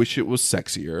 Chrissy. You wish it was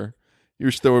sexier. You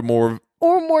wish there were more.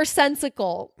 Or more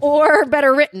sensical or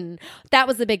better written. That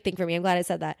was the big thing for me. I'm glad I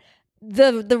said that.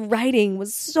 The writing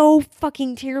was so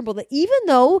fucking terrible that even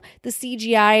though the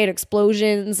CGI and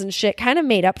explosions and shit kind of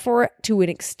made up for it to an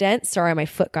extent. Sorry, my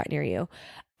foot got near you.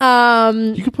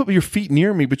 You could put your feet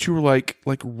near me, but you were like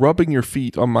rubbing your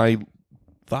feet on my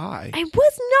thigh. I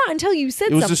was not until you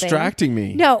said it was something. distracting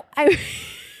me. No, I'm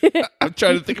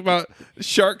trying to think about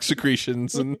shark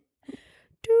secretions and.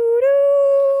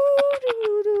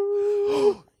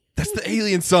 That's the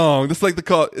alien song. That's like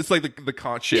it's like the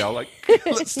conch shell. Like,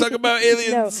 let's talk about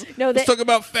aliens. No, let's talk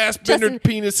about fast bender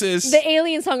penises. The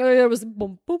alien song earlier was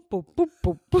boom, boom, boom, boom,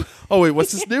 boom, boom. Oh wait,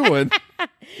 what's this new one?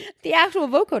 The actual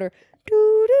vocoder.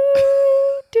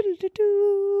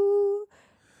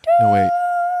 No wait.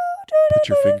 Put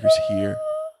your fingers here.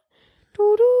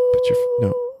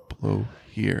 Below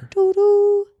here.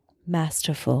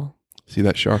 Masterful. See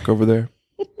that shark over there?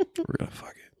 We're gonna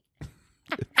fuck it.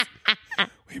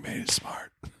 We made it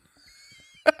smart.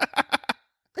 Now I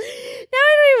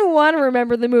don't even want to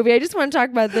remember the movie. I just want to talk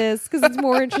about this because it's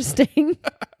more interesting.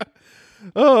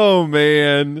 Oh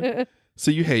man!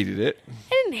 So you hated it?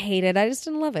 I didn't hate it. I just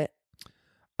didn't love it.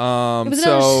 It It was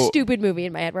another stupid movie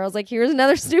in my head where I was like, "Here's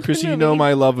another stupid Chris, movie." you know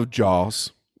my love of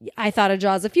Jaws. I thought of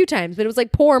Jaws a few times, but it was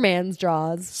like poor man's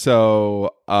Jaws.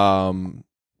 So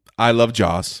I love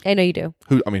Jaws. I know you do.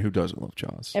 Who doesn't love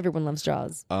Jaws? Everyone loves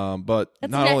Jaws. But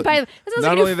That's not only, that sounds not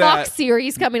like only a Fox that,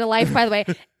 series coming to life, by the way.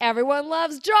 Everyone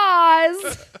loves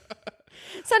Jaws.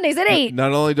 Sundays at 8.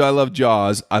 not only do I love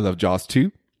Jaws, I love Jaws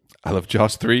 2. I love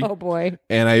Jaws 3. Oh, boy.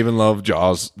 And I even love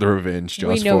Jaws The Revenge,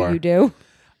 Jaws 4. We know you do.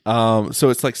 So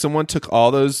it's like someone took all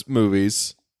those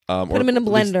movies, Put them in a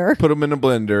blender. Put them in a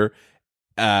blender,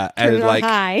 Turn it on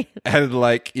high. added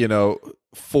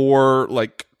 4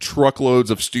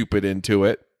 truckloads of stupid into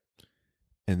it,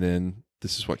 and then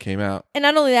this is what came out. And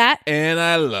not only that. And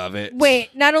I love it.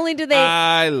 Wait, not only did they.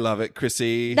 I love it,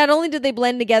 Chrissy. Not only did they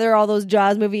blend together all those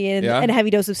Jaws movie and a heavy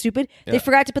dose of stupid, they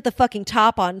forgot to put the fucking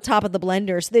top on top of the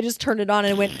blender. So they just turned it on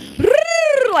and it went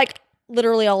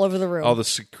literally all over the room. All the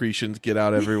secretions get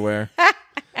out everywhere.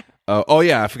 Oh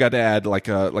yeah, I forgot to add like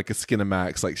a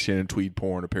Skinamax, like Shannon Tweed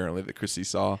porn apparently that Chrissy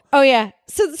saw. Oh yeah,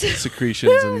 so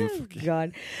secretions and oh,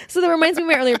 God. So that reminds me of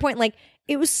my earlier point. Like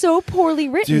it was so poorly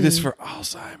written. Do this for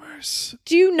Alzheimer's.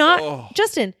 Do you not,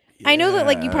 Justin? Yeah. I know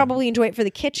that you probably enjoy it for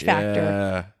the kitsch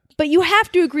factor, but you have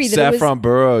to agree that Saffron it was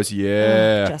Burrows.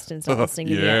 Yeah, Justin's not listening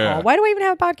to me at all. Why do I even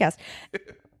have a podcast?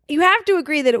 You have to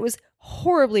agree that it was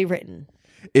horribly written.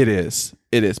 It is.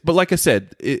 But like I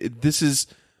said,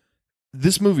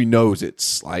 this movie knows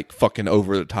it's like fucking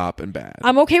over the top and bad.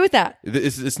 I'm okay with that.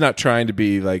 It's not trying to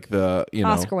be like the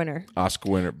Oscar winner.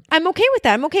 I'm okay with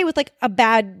that. I'm okay with like a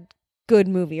bad good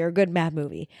movie or a good bad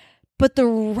movie. But the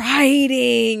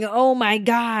writing, oh my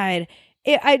God.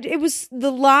 It was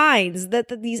the lines that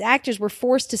these actors were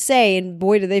forced to say, and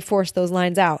boy, did they force those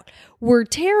lines out, were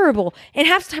terrible. And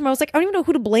half the time I was like, I don't even know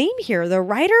who to blame here, the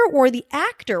writer or the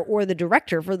actor or the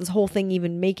director for this whole thing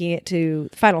even making it to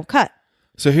the final cut.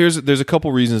 So there's a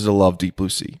couple reasons to love Deep Blue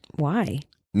Sea. Why?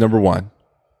 Number one,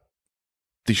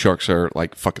 these sharks are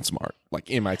like fucking smart,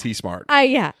 like MIT smart.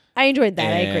 I enjoyed that.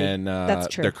 And, I agree. That's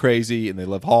true. They're crazy and they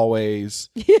love hallways.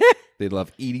 They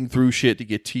love eating through shit to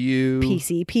get to you.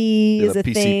 PCP is a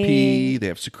PCP. thing. They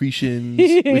have secretions.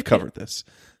 We've covered this.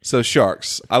 So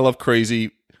sharks. I love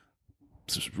crazy,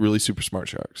 really super smart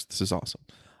sharks. This is awesome.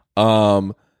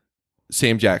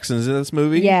 Sam Jackson's in this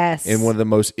movie. Yes. In one of the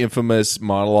most infamous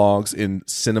monologues in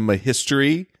cinema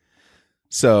history.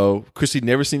 So Christy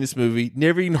never seen this movie,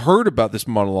 never even heard about this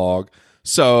monologue.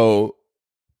 So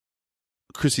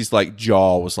Chrissy's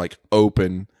jaw was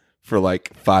open for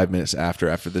 5 minutes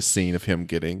after this scene of him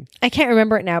getting. I can't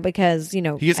remember it now because, I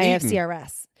have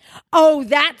CRS. Oh,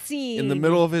 that scene. In the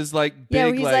middle of his big,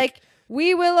 where he's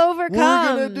we will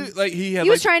overcome. We're gonna do, he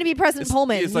was trying to be President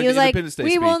Pullman. He was like,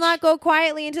 we will not go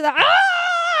quietly into the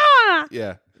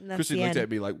Yeah. Chrissy looked at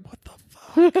me like, what the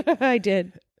fuck? I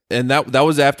did. And that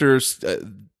was after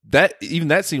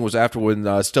that scene was after when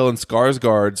Stellan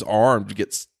Skarsgård's arm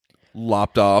gets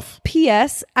lopped off.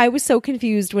 P.S. I was so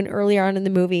confused when earlier on in the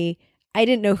movie I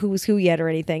didn't know who was who yet or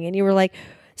anything, and you were like,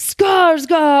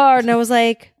 Skarsgård, and I was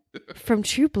like, from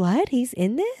True Blood, he's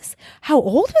in this? How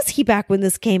old was he back when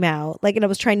this came out? And I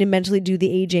was trying to mentally do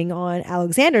the aging on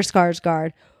Alexander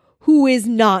Skarsgård, who is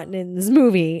not in this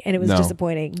movie, and it was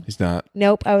disappointing. He's not.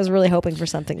 Nope. I was really hoping for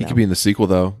something. He could be in the sequel,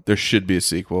 though. There should be a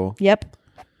sequel. Yep.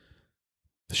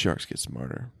 The sharks get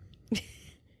smarter.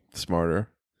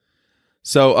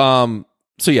 So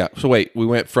wait, we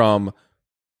went from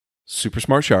super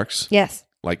smart sharks. Yes.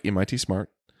 Like MIT smart,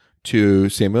 to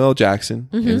Samuel L. Jackson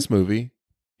in this movie.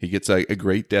 He gets a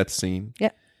great death scene.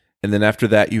 Yep. And then after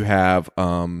that, you have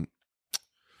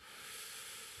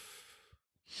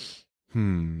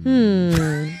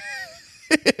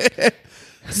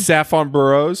Saffron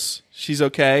Burrows. She's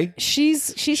okay.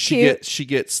 She's cute. She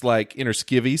gets in her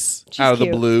skivvies She's out of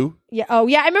cute. the blue. Yeah. Oh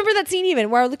yeah. I remember that scene even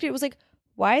where I looked at it, was like,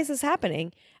 why is this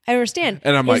happening? I understand.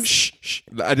 And I'm like, shh.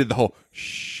 I did the whole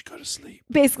shh, go to sleep.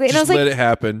 Basically. And Just I was like, let it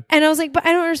happen. And I was like, but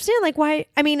I don't understand. Why?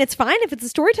 I mean, it's fine if it's a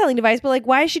storytelling device, but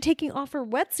why is she taking off her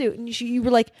wetsuit? And you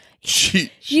were like, do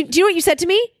you know what you said to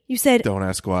me? You said, don't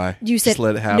ask why. You said, just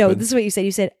let it happen. No, this is what you said.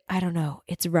 You said, I don't know.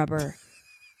 It's rubber.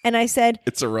 And I said,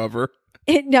 it's a rubber.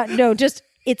 Just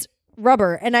it's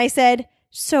rubber. And I said,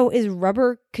 so is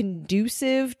rubber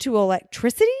conducive to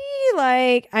electricity?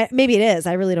 Maybe it is.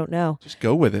 I really don't know. Just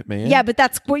go with it, man. Yeah, but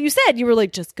that's what you said. You were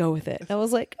like, just go with it. I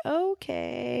was like,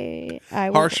 okay.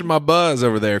 Harshing my buzz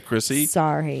over there, Chrissy.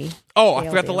 Sorry. Oh, I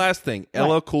forgot the last thing.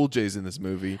 LL Cool J's in this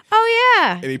movie. Oh,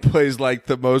 yeah. And he plays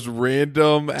the most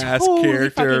random ass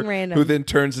character who then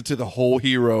turns into the whole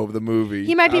hero of the movie.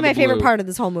 He might be my favorite part of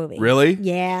this whole movie. Really?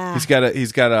 Yeah. He's got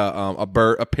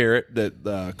a parrot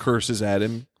that curses at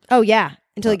him. Oh, yeah.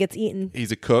 Until he gets eaten.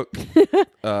 He's a cook. He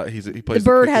plays the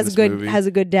bird has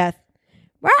a good death.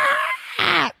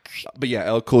 But yeah,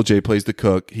 LL Cool J plays the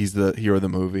cook. He's the hero of the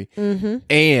movie. Mm-hmm.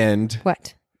 And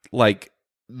what?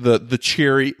 the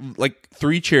cherry, like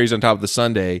 3 cherries on top of the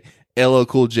sundae, LL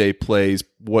Cool J plays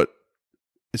what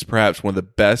is perhaps one of the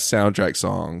best soundtrack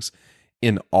songs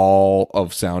in all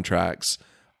of soundtracks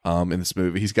in this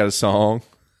movie. He's got a song.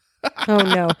 Oh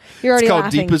no, you're already It's called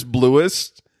laughing. Deepest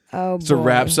Bluest. Oh, It's a boy.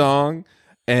 rap song,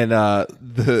 and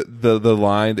the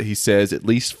line that he says at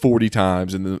least 40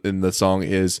 times in the song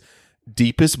is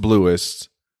 "Deepest Bluest,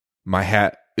 my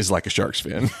hat is like a shark's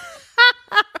fin."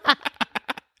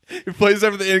 He plays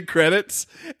over the end credits,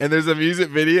 and there's a music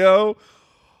video.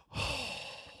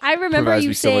 I remember Provides you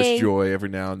me so much saying. joy every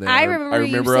now and then. I remember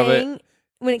you of saying it.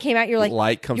 when it came out, you're like,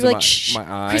 Light comes you were in like, shh,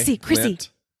 my eye. Chrissy, glint.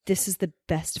 this is the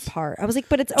best part. I was like,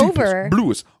 but it's Deepest over.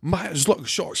 Bluest, my hat is like a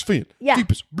shark's fin. Yeah.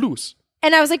 Deepest bluest.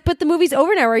 And I was like, but the movie's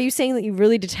over now. Are you saying that you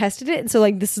really detested it? And so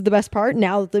like, this is the best part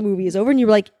now that the movie is over. And you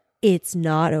were like, it's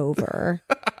not over.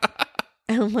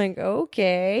 And I'm like,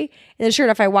 okay. And then sure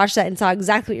enough, I watched that and saw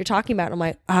exactly what you're talking about. And I'm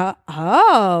like,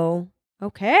 oh,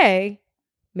 okay.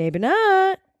 Maybe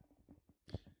not.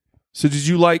 So did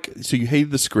you so you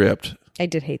hated the script. I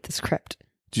did hate the script.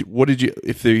 What did you,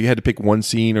 if you had to pick one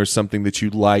scene or something that you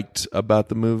liked about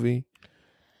the movie?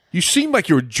 You seem like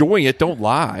you're enjoying it. Don't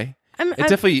lie.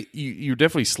 Definitely, you're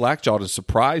definitely slack-jawed and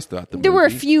surprised throughout the movie. There were a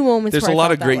few moments There's where a I lot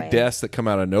felt of that great way. deaths that come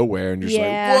out of nowhere, and you're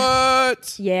Yeah. just like,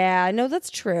 what? Yeah, no,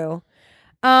 that's true.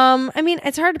 I mean,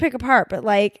 it's hard to pick apart, but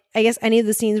like, I guess any of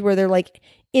the scenes where they're like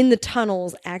in the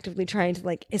tunnels actively trying to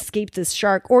like escape this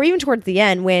shark, or even towards the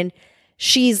end when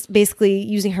she's basically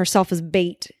using herself as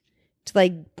bait to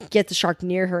like get the shark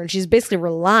near her, and she's basically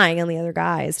relying on the other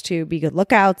guys to be good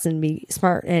lookouts and be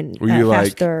smart and Were you fast like-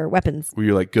 with their weapons. Were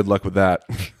you like, good luck with that?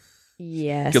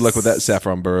 Yes. Good luck with that,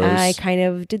 Saffron Burrows. I kind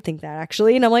of did think that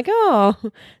actually, and I'm like, oh,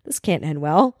 this can't end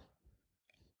well.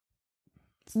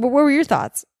 What were your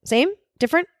thoughts? Same?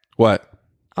 Different? What?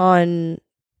 On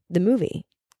the movie?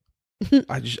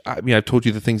 I mean, I told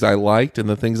you the things I liked and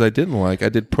the things I didn't like. I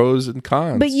did pros and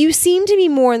cons. But you seem to be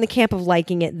more in the camp of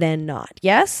liking it than not.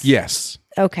 Yes? Yes.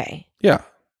 Okay. Yeah.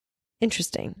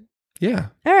 Interesting. Yeah.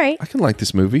 All right. I can like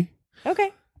this movie.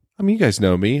 Okay. I mean, you guys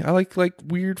know me. I like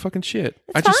weird fucking shit.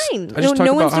 It's fine.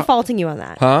 No one's defaulting you on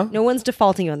that. Huh? No one's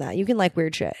defaulting you on that. You can like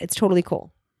weird shit. It's totally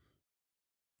cool.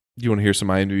 You want to hear some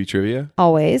IMDb trivia?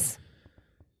 Always.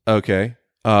 Okay.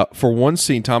 For one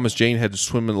scene, Thomas Jane had to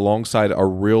swim alongside a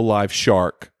real live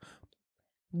shark,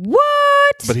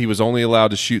 What? but he was only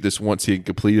allowed to shoot this once he had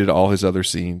completed all his other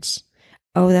scenes.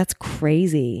 Oh, that's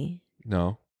crazy.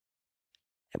 No.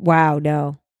 Wow,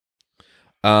 no.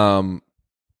 I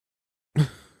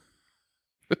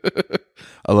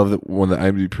love that one of the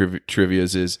IMDb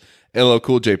trivias is LL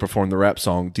Cool J performed the rap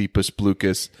song Deepest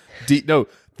Bluest.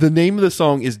 The name of the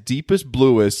song is Deepest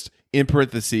Bluest in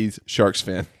parentheses Shark's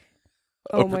Fin.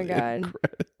 Oh my God.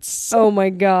 Oh my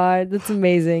God. That's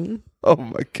amazing. Oh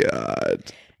my God.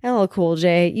 LL Cool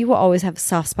J, you will always have a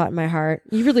soft spot in my heart.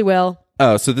 You really will.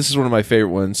 Oh, so this is one of my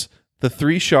favorite ones. The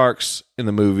 3 sharks in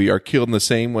the movie are killed in the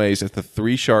same ways as the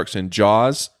 3 sharks in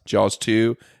Jaws, Jaws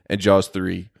 2, and Jaws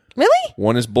 3. Really?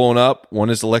 One is blown up, one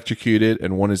is electrocuted,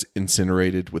 and one is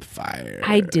incinerated with fire.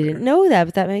 I didn't know that,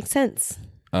 but that makes sense.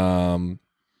 But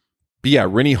yeah,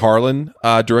 Rennie Harlan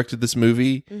directed this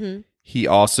movie. Mm-hmm. He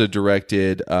also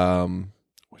directed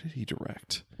what did he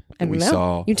direct? I That don't we know.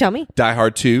 saw You tell me. Die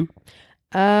Hard 2.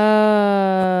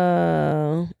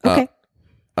 Okay.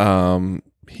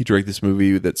 He directed this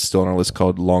movie that's still on our list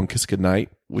called Long Kiss Goodnight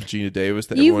with Gina Davis.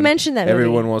 That You've mentioned that movie.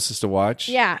 everyone wants us to watch.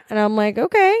 Yeah. And I'm like,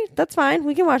 okay, that's fine.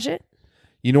 We can watch it.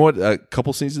 You know what? A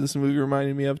couple scenes in this movie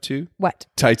reminded me of too. What?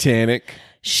 Titanic.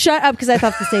 Shut up, because I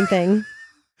thought the same thing.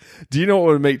 Do you know what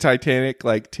would make Titanic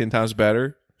like 10 times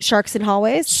better? Sharks in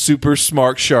hallways? Super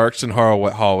smart sharks in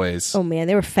hallways. Oh, man.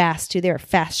 They were fast, too. They were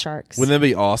fast sharks. Wouldn't that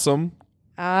be awesome?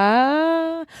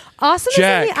 Awesome is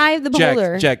in the eye of the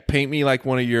beholder. Jack, paint me like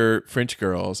one of your French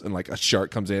girls, and like a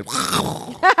shark comes in,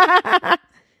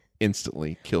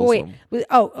 instantly kills them. So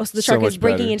the shark So is much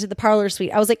breaking better. into the parlor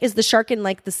suite. I was like, is the shark in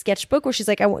like the sketchbook where she's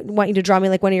like, I want you to draw me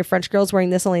like one of your French girls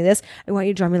wearing this, only this. I want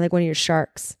you to draw me like one of your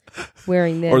sharks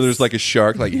wearing this. Or there's like a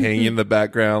shark like hanging in the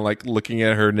background, like looking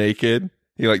at her naked.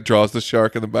 He like draws the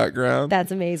shark in the background.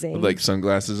 That's amazing. With like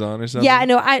sunglasses on or something. Yeah, I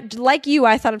know. I like you.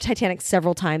 I thought of Titanic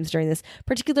several times during this,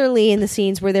 particularly in the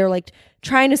scenes where they're like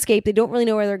trying to escape. They don't really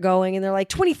know where they're going, and they're like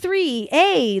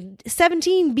 23A,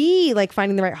 17B, like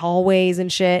finding the right hallways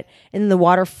and shit, and then the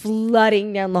water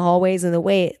flooding down the hallways, and the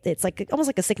way it's like almost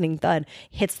like a sickening thud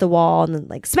hits the wall, and then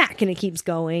like smack, and it keeps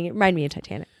going. It reminded me of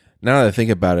Titanic. Now that I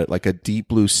think about it, like a Deep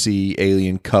Blue Sea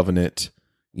Alien Covenant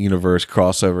universe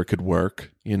crossover could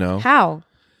work. You know How?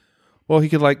 Well, he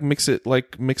could like mix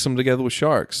them together with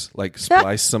sharks, like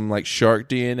splice some like shark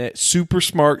DNA, super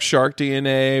smart shark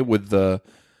DNA with the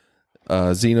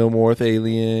xenomorph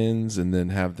aliens and then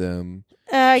have them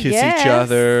kiss each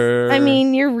other. I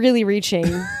mean, you're really reaching,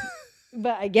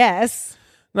 but I guess.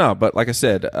 No, but like I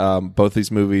said, both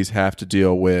these movies have to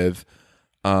deal with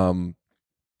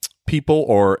people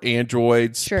or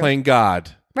androids True. playing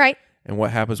God. Right. And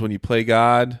what happens when you play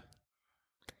God?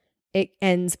 It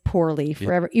ends poorly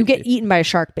forever. You get eaten by a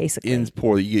shark, basically. Ends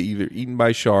poorly. You get either eaten by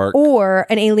a shark or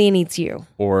an alien eats you.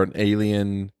 Or an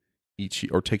alien eats you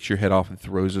or takes your head off and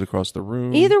throws it across the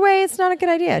room. Either way, it's not a good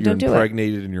idea. Don't do it. You're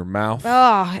impregnated in your mouth.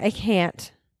 Oh, I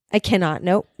can't. I cannot.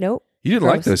 Nope. You didn't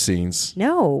like those scenes.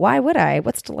 No. Why would I?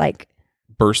 What's to like?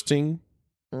 Bursting.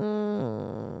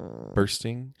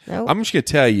 Nope. I'm just gonna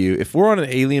tell you, if we're on an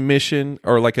alien mission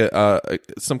or like a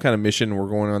some kind of mission, we're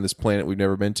going on this planet we've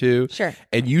never been to, sure,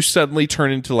 and you suddenly turn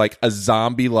into like a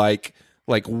zombie, like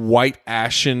white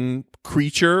ashen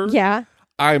creature, yeah,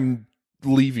 I'm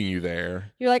leaving you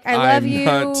there. You're like, I love you,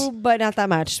 but not that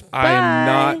much. Bye. I am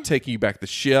not taking you back the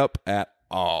ship at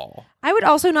all. I would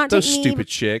also not those take stupid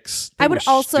chicks. I would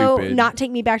also not take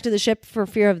me back to the ship for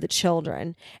fear of the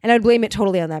children, and I'd blame it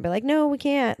totally on that. I'd be like, no, we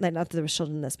can't. Like, not that there was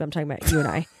children in this, but I'm talking about you and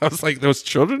I. I was like, those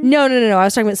children? No. I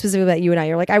was talking about specifically about you and I.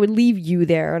 You're like, I would leave you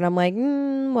there, and I'm like,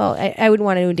 well, I wouldn't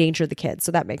want to endanger the kids,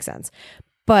 so that makes sense.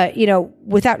 But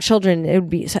without children, it would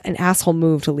be an asshole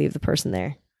move to leave the person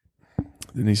there.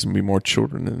 There needs to be more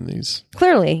children in these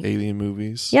clearly alien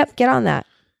movies. Yep, get on that.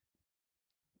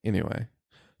 Anyway,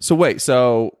 so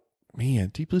man,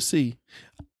 Deep Blue Sea.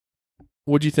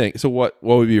 What'd you think? So what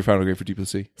would be your final grade for Deep Blue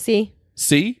Sea? C.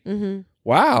 C? Mm-hmm.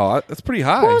 Wow, that's pretty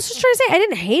high. Well, I was just trying to say, I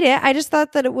didn't hate it. I just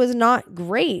thought that it was not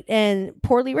great and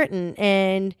poorly written,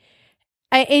 and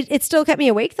it still kept me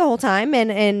awake the whole time.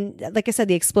 And like I said,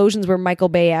 the explosions were Michael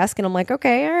Bay-esque, and I'm like,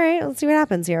 okay, all right, let's see what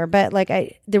happens here. But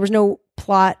like, there was no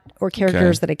plot or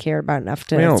characters that I cared about enough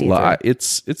to see through.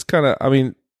 It's kind of, I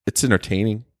mean, it's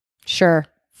entertaining. Sure.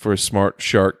 For a smart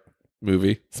shark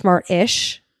movie.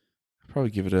 Smart-ish. I'd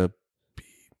probably give it a B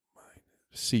minus,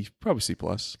 C, probably C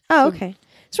plus. Oh, okay.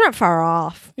 So we're not far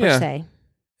off, per se.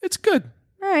 It's good.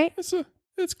 All right. It's good.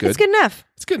 It's good enough.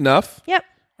 It's good enough. Yep.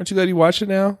 Aren't you glad you watched it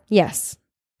now? Yes.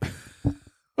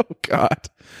 Oh, God.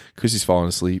 Chrissy's falling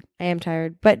asleep. I am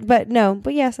tired. But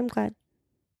yes, I'm glad.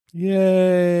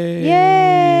 Yay.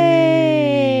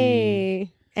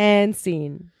 Yay. And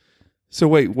scene. So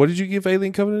wait, what did you give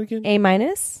Alien Covenant again? A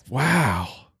minus. Wow.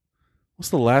 What's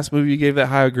the last movie you gave that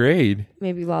high grade?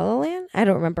 Maybe La La Land? I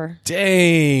don't remember.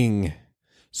 Dang.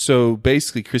 So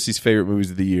basically, Chrissy's favorite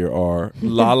movies of the year are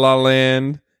La La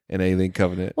Land and Alien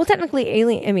Covenant. Well, technically,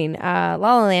 La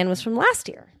La Land was from last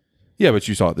year. Yeah, but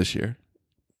you saw it this year.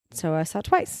 So I saw it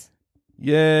twice.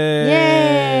 Yay.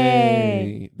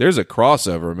 Yay. There's a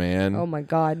crossover, man. Oh my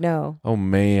God, no. Oh,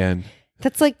 man.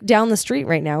 That's like down the street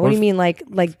right now. What do you mean like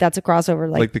that's a crossover?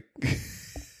 Like the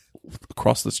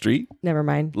across the street? Never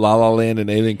mind. La La Land and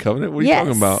Alien Covenant? What are you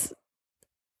talking about?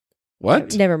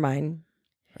 What? Never mind.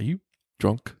 Are you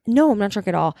drunk? No, I'm not drunk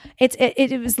at all.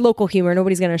 It was local humor.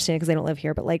 Nobody's gonna understand because they don't live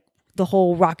here. But like the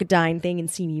whole Rocketdyne thing in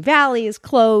Simi Valley is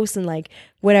close, and like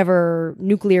whatever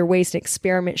nuclear waste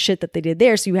experiment shit that they did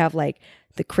there. So you have like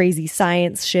the crazy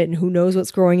science shit and who knows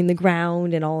what's growing in the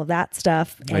ground and all of that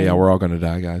stuff. And, oh yeah, we're all gonna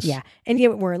die, guys. Yeah, and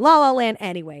yet we're in La La Land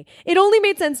anyway. It only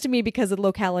made sense to me because of the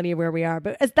locality of where we are.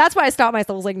 But that's why I stopped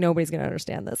myself. I was like, nobody's gonna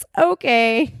understand this.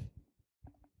 Okay.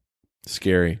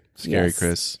 Scary, yes,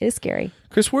 Chris. It is scary.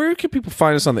 Chris, where can people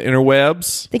find us on the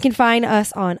interwebs? They can find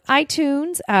us on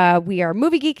iTunes. We are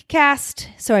Movie Geek Cast.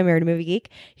 So I married a movie geek.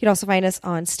 You can also find us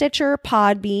on Stitcher,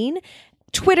 Podbean,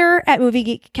 Twitter at Movie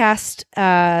Geek Cast.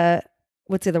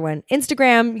 What's the other one?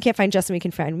 Instagram. You can't find Justin. You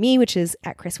can find me, which is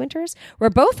at Chris Winters. We're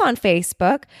both on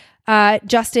Facebook.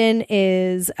 Justin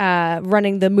is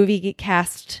running the Movie Geek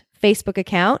Cast Facebook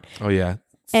account. Oh yeah,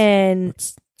 and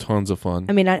it's tons of fun.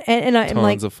 I mean, I'm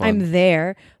like, I'm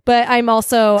there, but I'm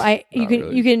also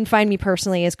you can find me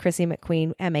personally as Chrissy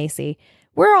McQueen, MAC.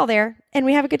 We're all there, and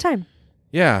we have a good time.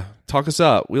 Yeah, talk us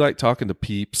up. We like talking to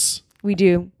peeps. We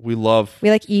do. We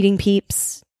like eating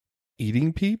peeps.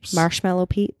 Eating peeps? Marshmallow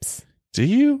peeps. Do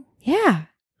you? Yeah.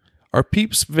 Are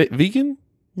peeps vegan?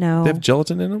 No. They have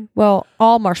gelatin in them? Well,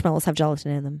 all marshmallows have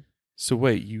gelatin in them. So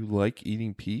wait, you like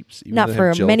eating peeps? Not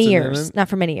for many years. Not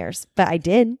for many years, but I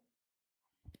did.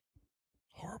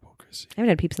 Horrible, Chrissy. I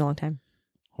haven't had peeps in a long time.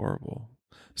 Horrible.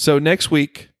 So next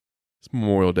week, it's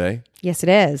Memorial Day. Yes, it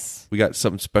is. We got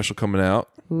something special coming out.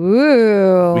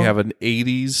 Ooh. We have an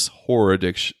 80s horror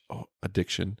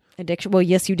addiction. Well,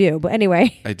 yes, you do. But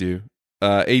anyway. I do.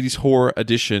 80s horror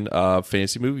edition of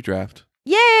Fantasy Movie Draft.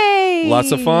 Yay!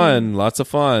 Lots of fun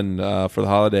for the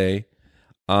holiday.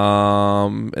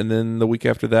 And then the week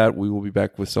after that, we will be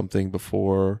back with something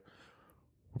before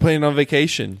We're planning on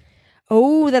vacation.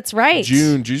 Oh, that's right.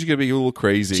 June's going to be a little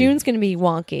crazy. June's going to be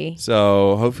wonky.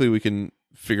 So hopefully we can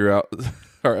figure out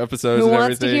our episodes Who and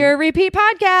wants everything. to hear a repeat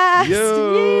podcast?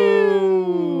 Yo!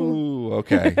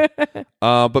 Okay.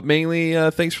 But mainly,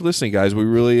 thanks for listening, guys. We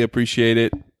really appreciate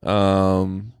it.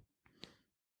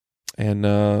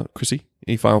 And Chrissy,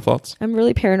 any final thoughts? I'm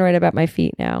really paranoid about my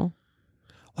feet now.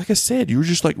 Like I said, you were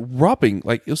just like rubbing,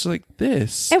 like it was like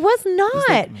this. It was not.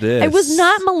 like this. I was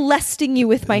not molesting you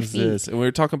with my It was feet. this. And we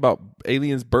were talking about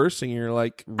aliens bursting, and you're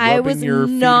like rubbing I was your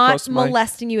feet not across my...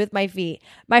 molesting you with my feet.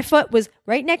 My foot was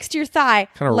right next to your thigh,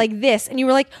 Kinda- like this, and you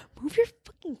were like, "Move your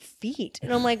fucking feet."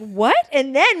 And I'm like, "What?"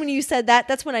 And then when you said that,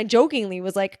 that's when I jokingly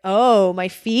was like, "Oh, my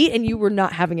feet," and you were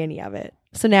not having any of it.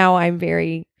 So now I'm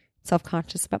very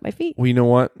self-conscious about my feet. Well, you know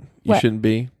what? You What? shouldn't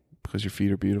be, because your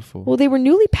feet are beautiful. Well, they were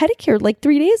newly pedicured like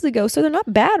 3 days ago, so they're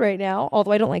not bad right now.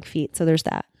 Although I don't like feet, so there's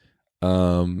that.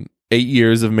 8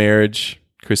 years of marriage,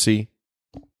 Chrissy.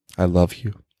 I love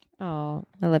you. Oh,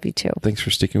 I love you too. Thanks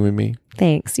for sticking with me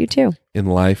Thanks, you too. in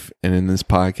life and in this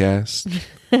podcast.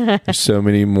 There's so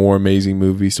many more amazing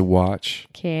movies to watch.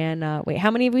 Cannot wait.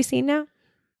 How many have we seen now?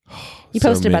 You So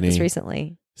posted about this many.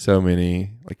 recently. So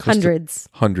many, like close to Hundreds.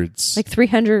 hundreds, Like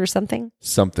 300 or something?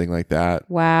 something like that.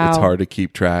 Wow. It's hard to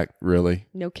keep track, really,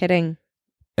 No kidding.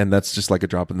 and that's just like a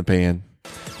drop in the pan.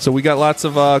 So we got lots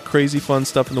of crazy fun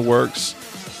stuff in the works.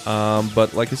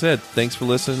 But like I said, thanks for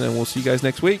listening, and we'll see you guys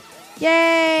next week.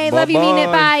 Yay. Love you, mean it.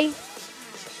 Bye-bye. Bye.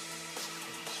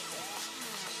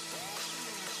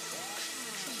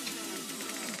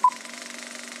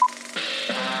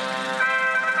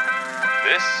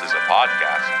 This is a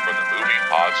podcast from the Movie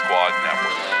Pod Squad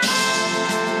Network.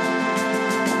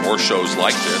 For more shows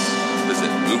like this, visit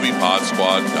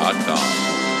MoviePodSquad.com.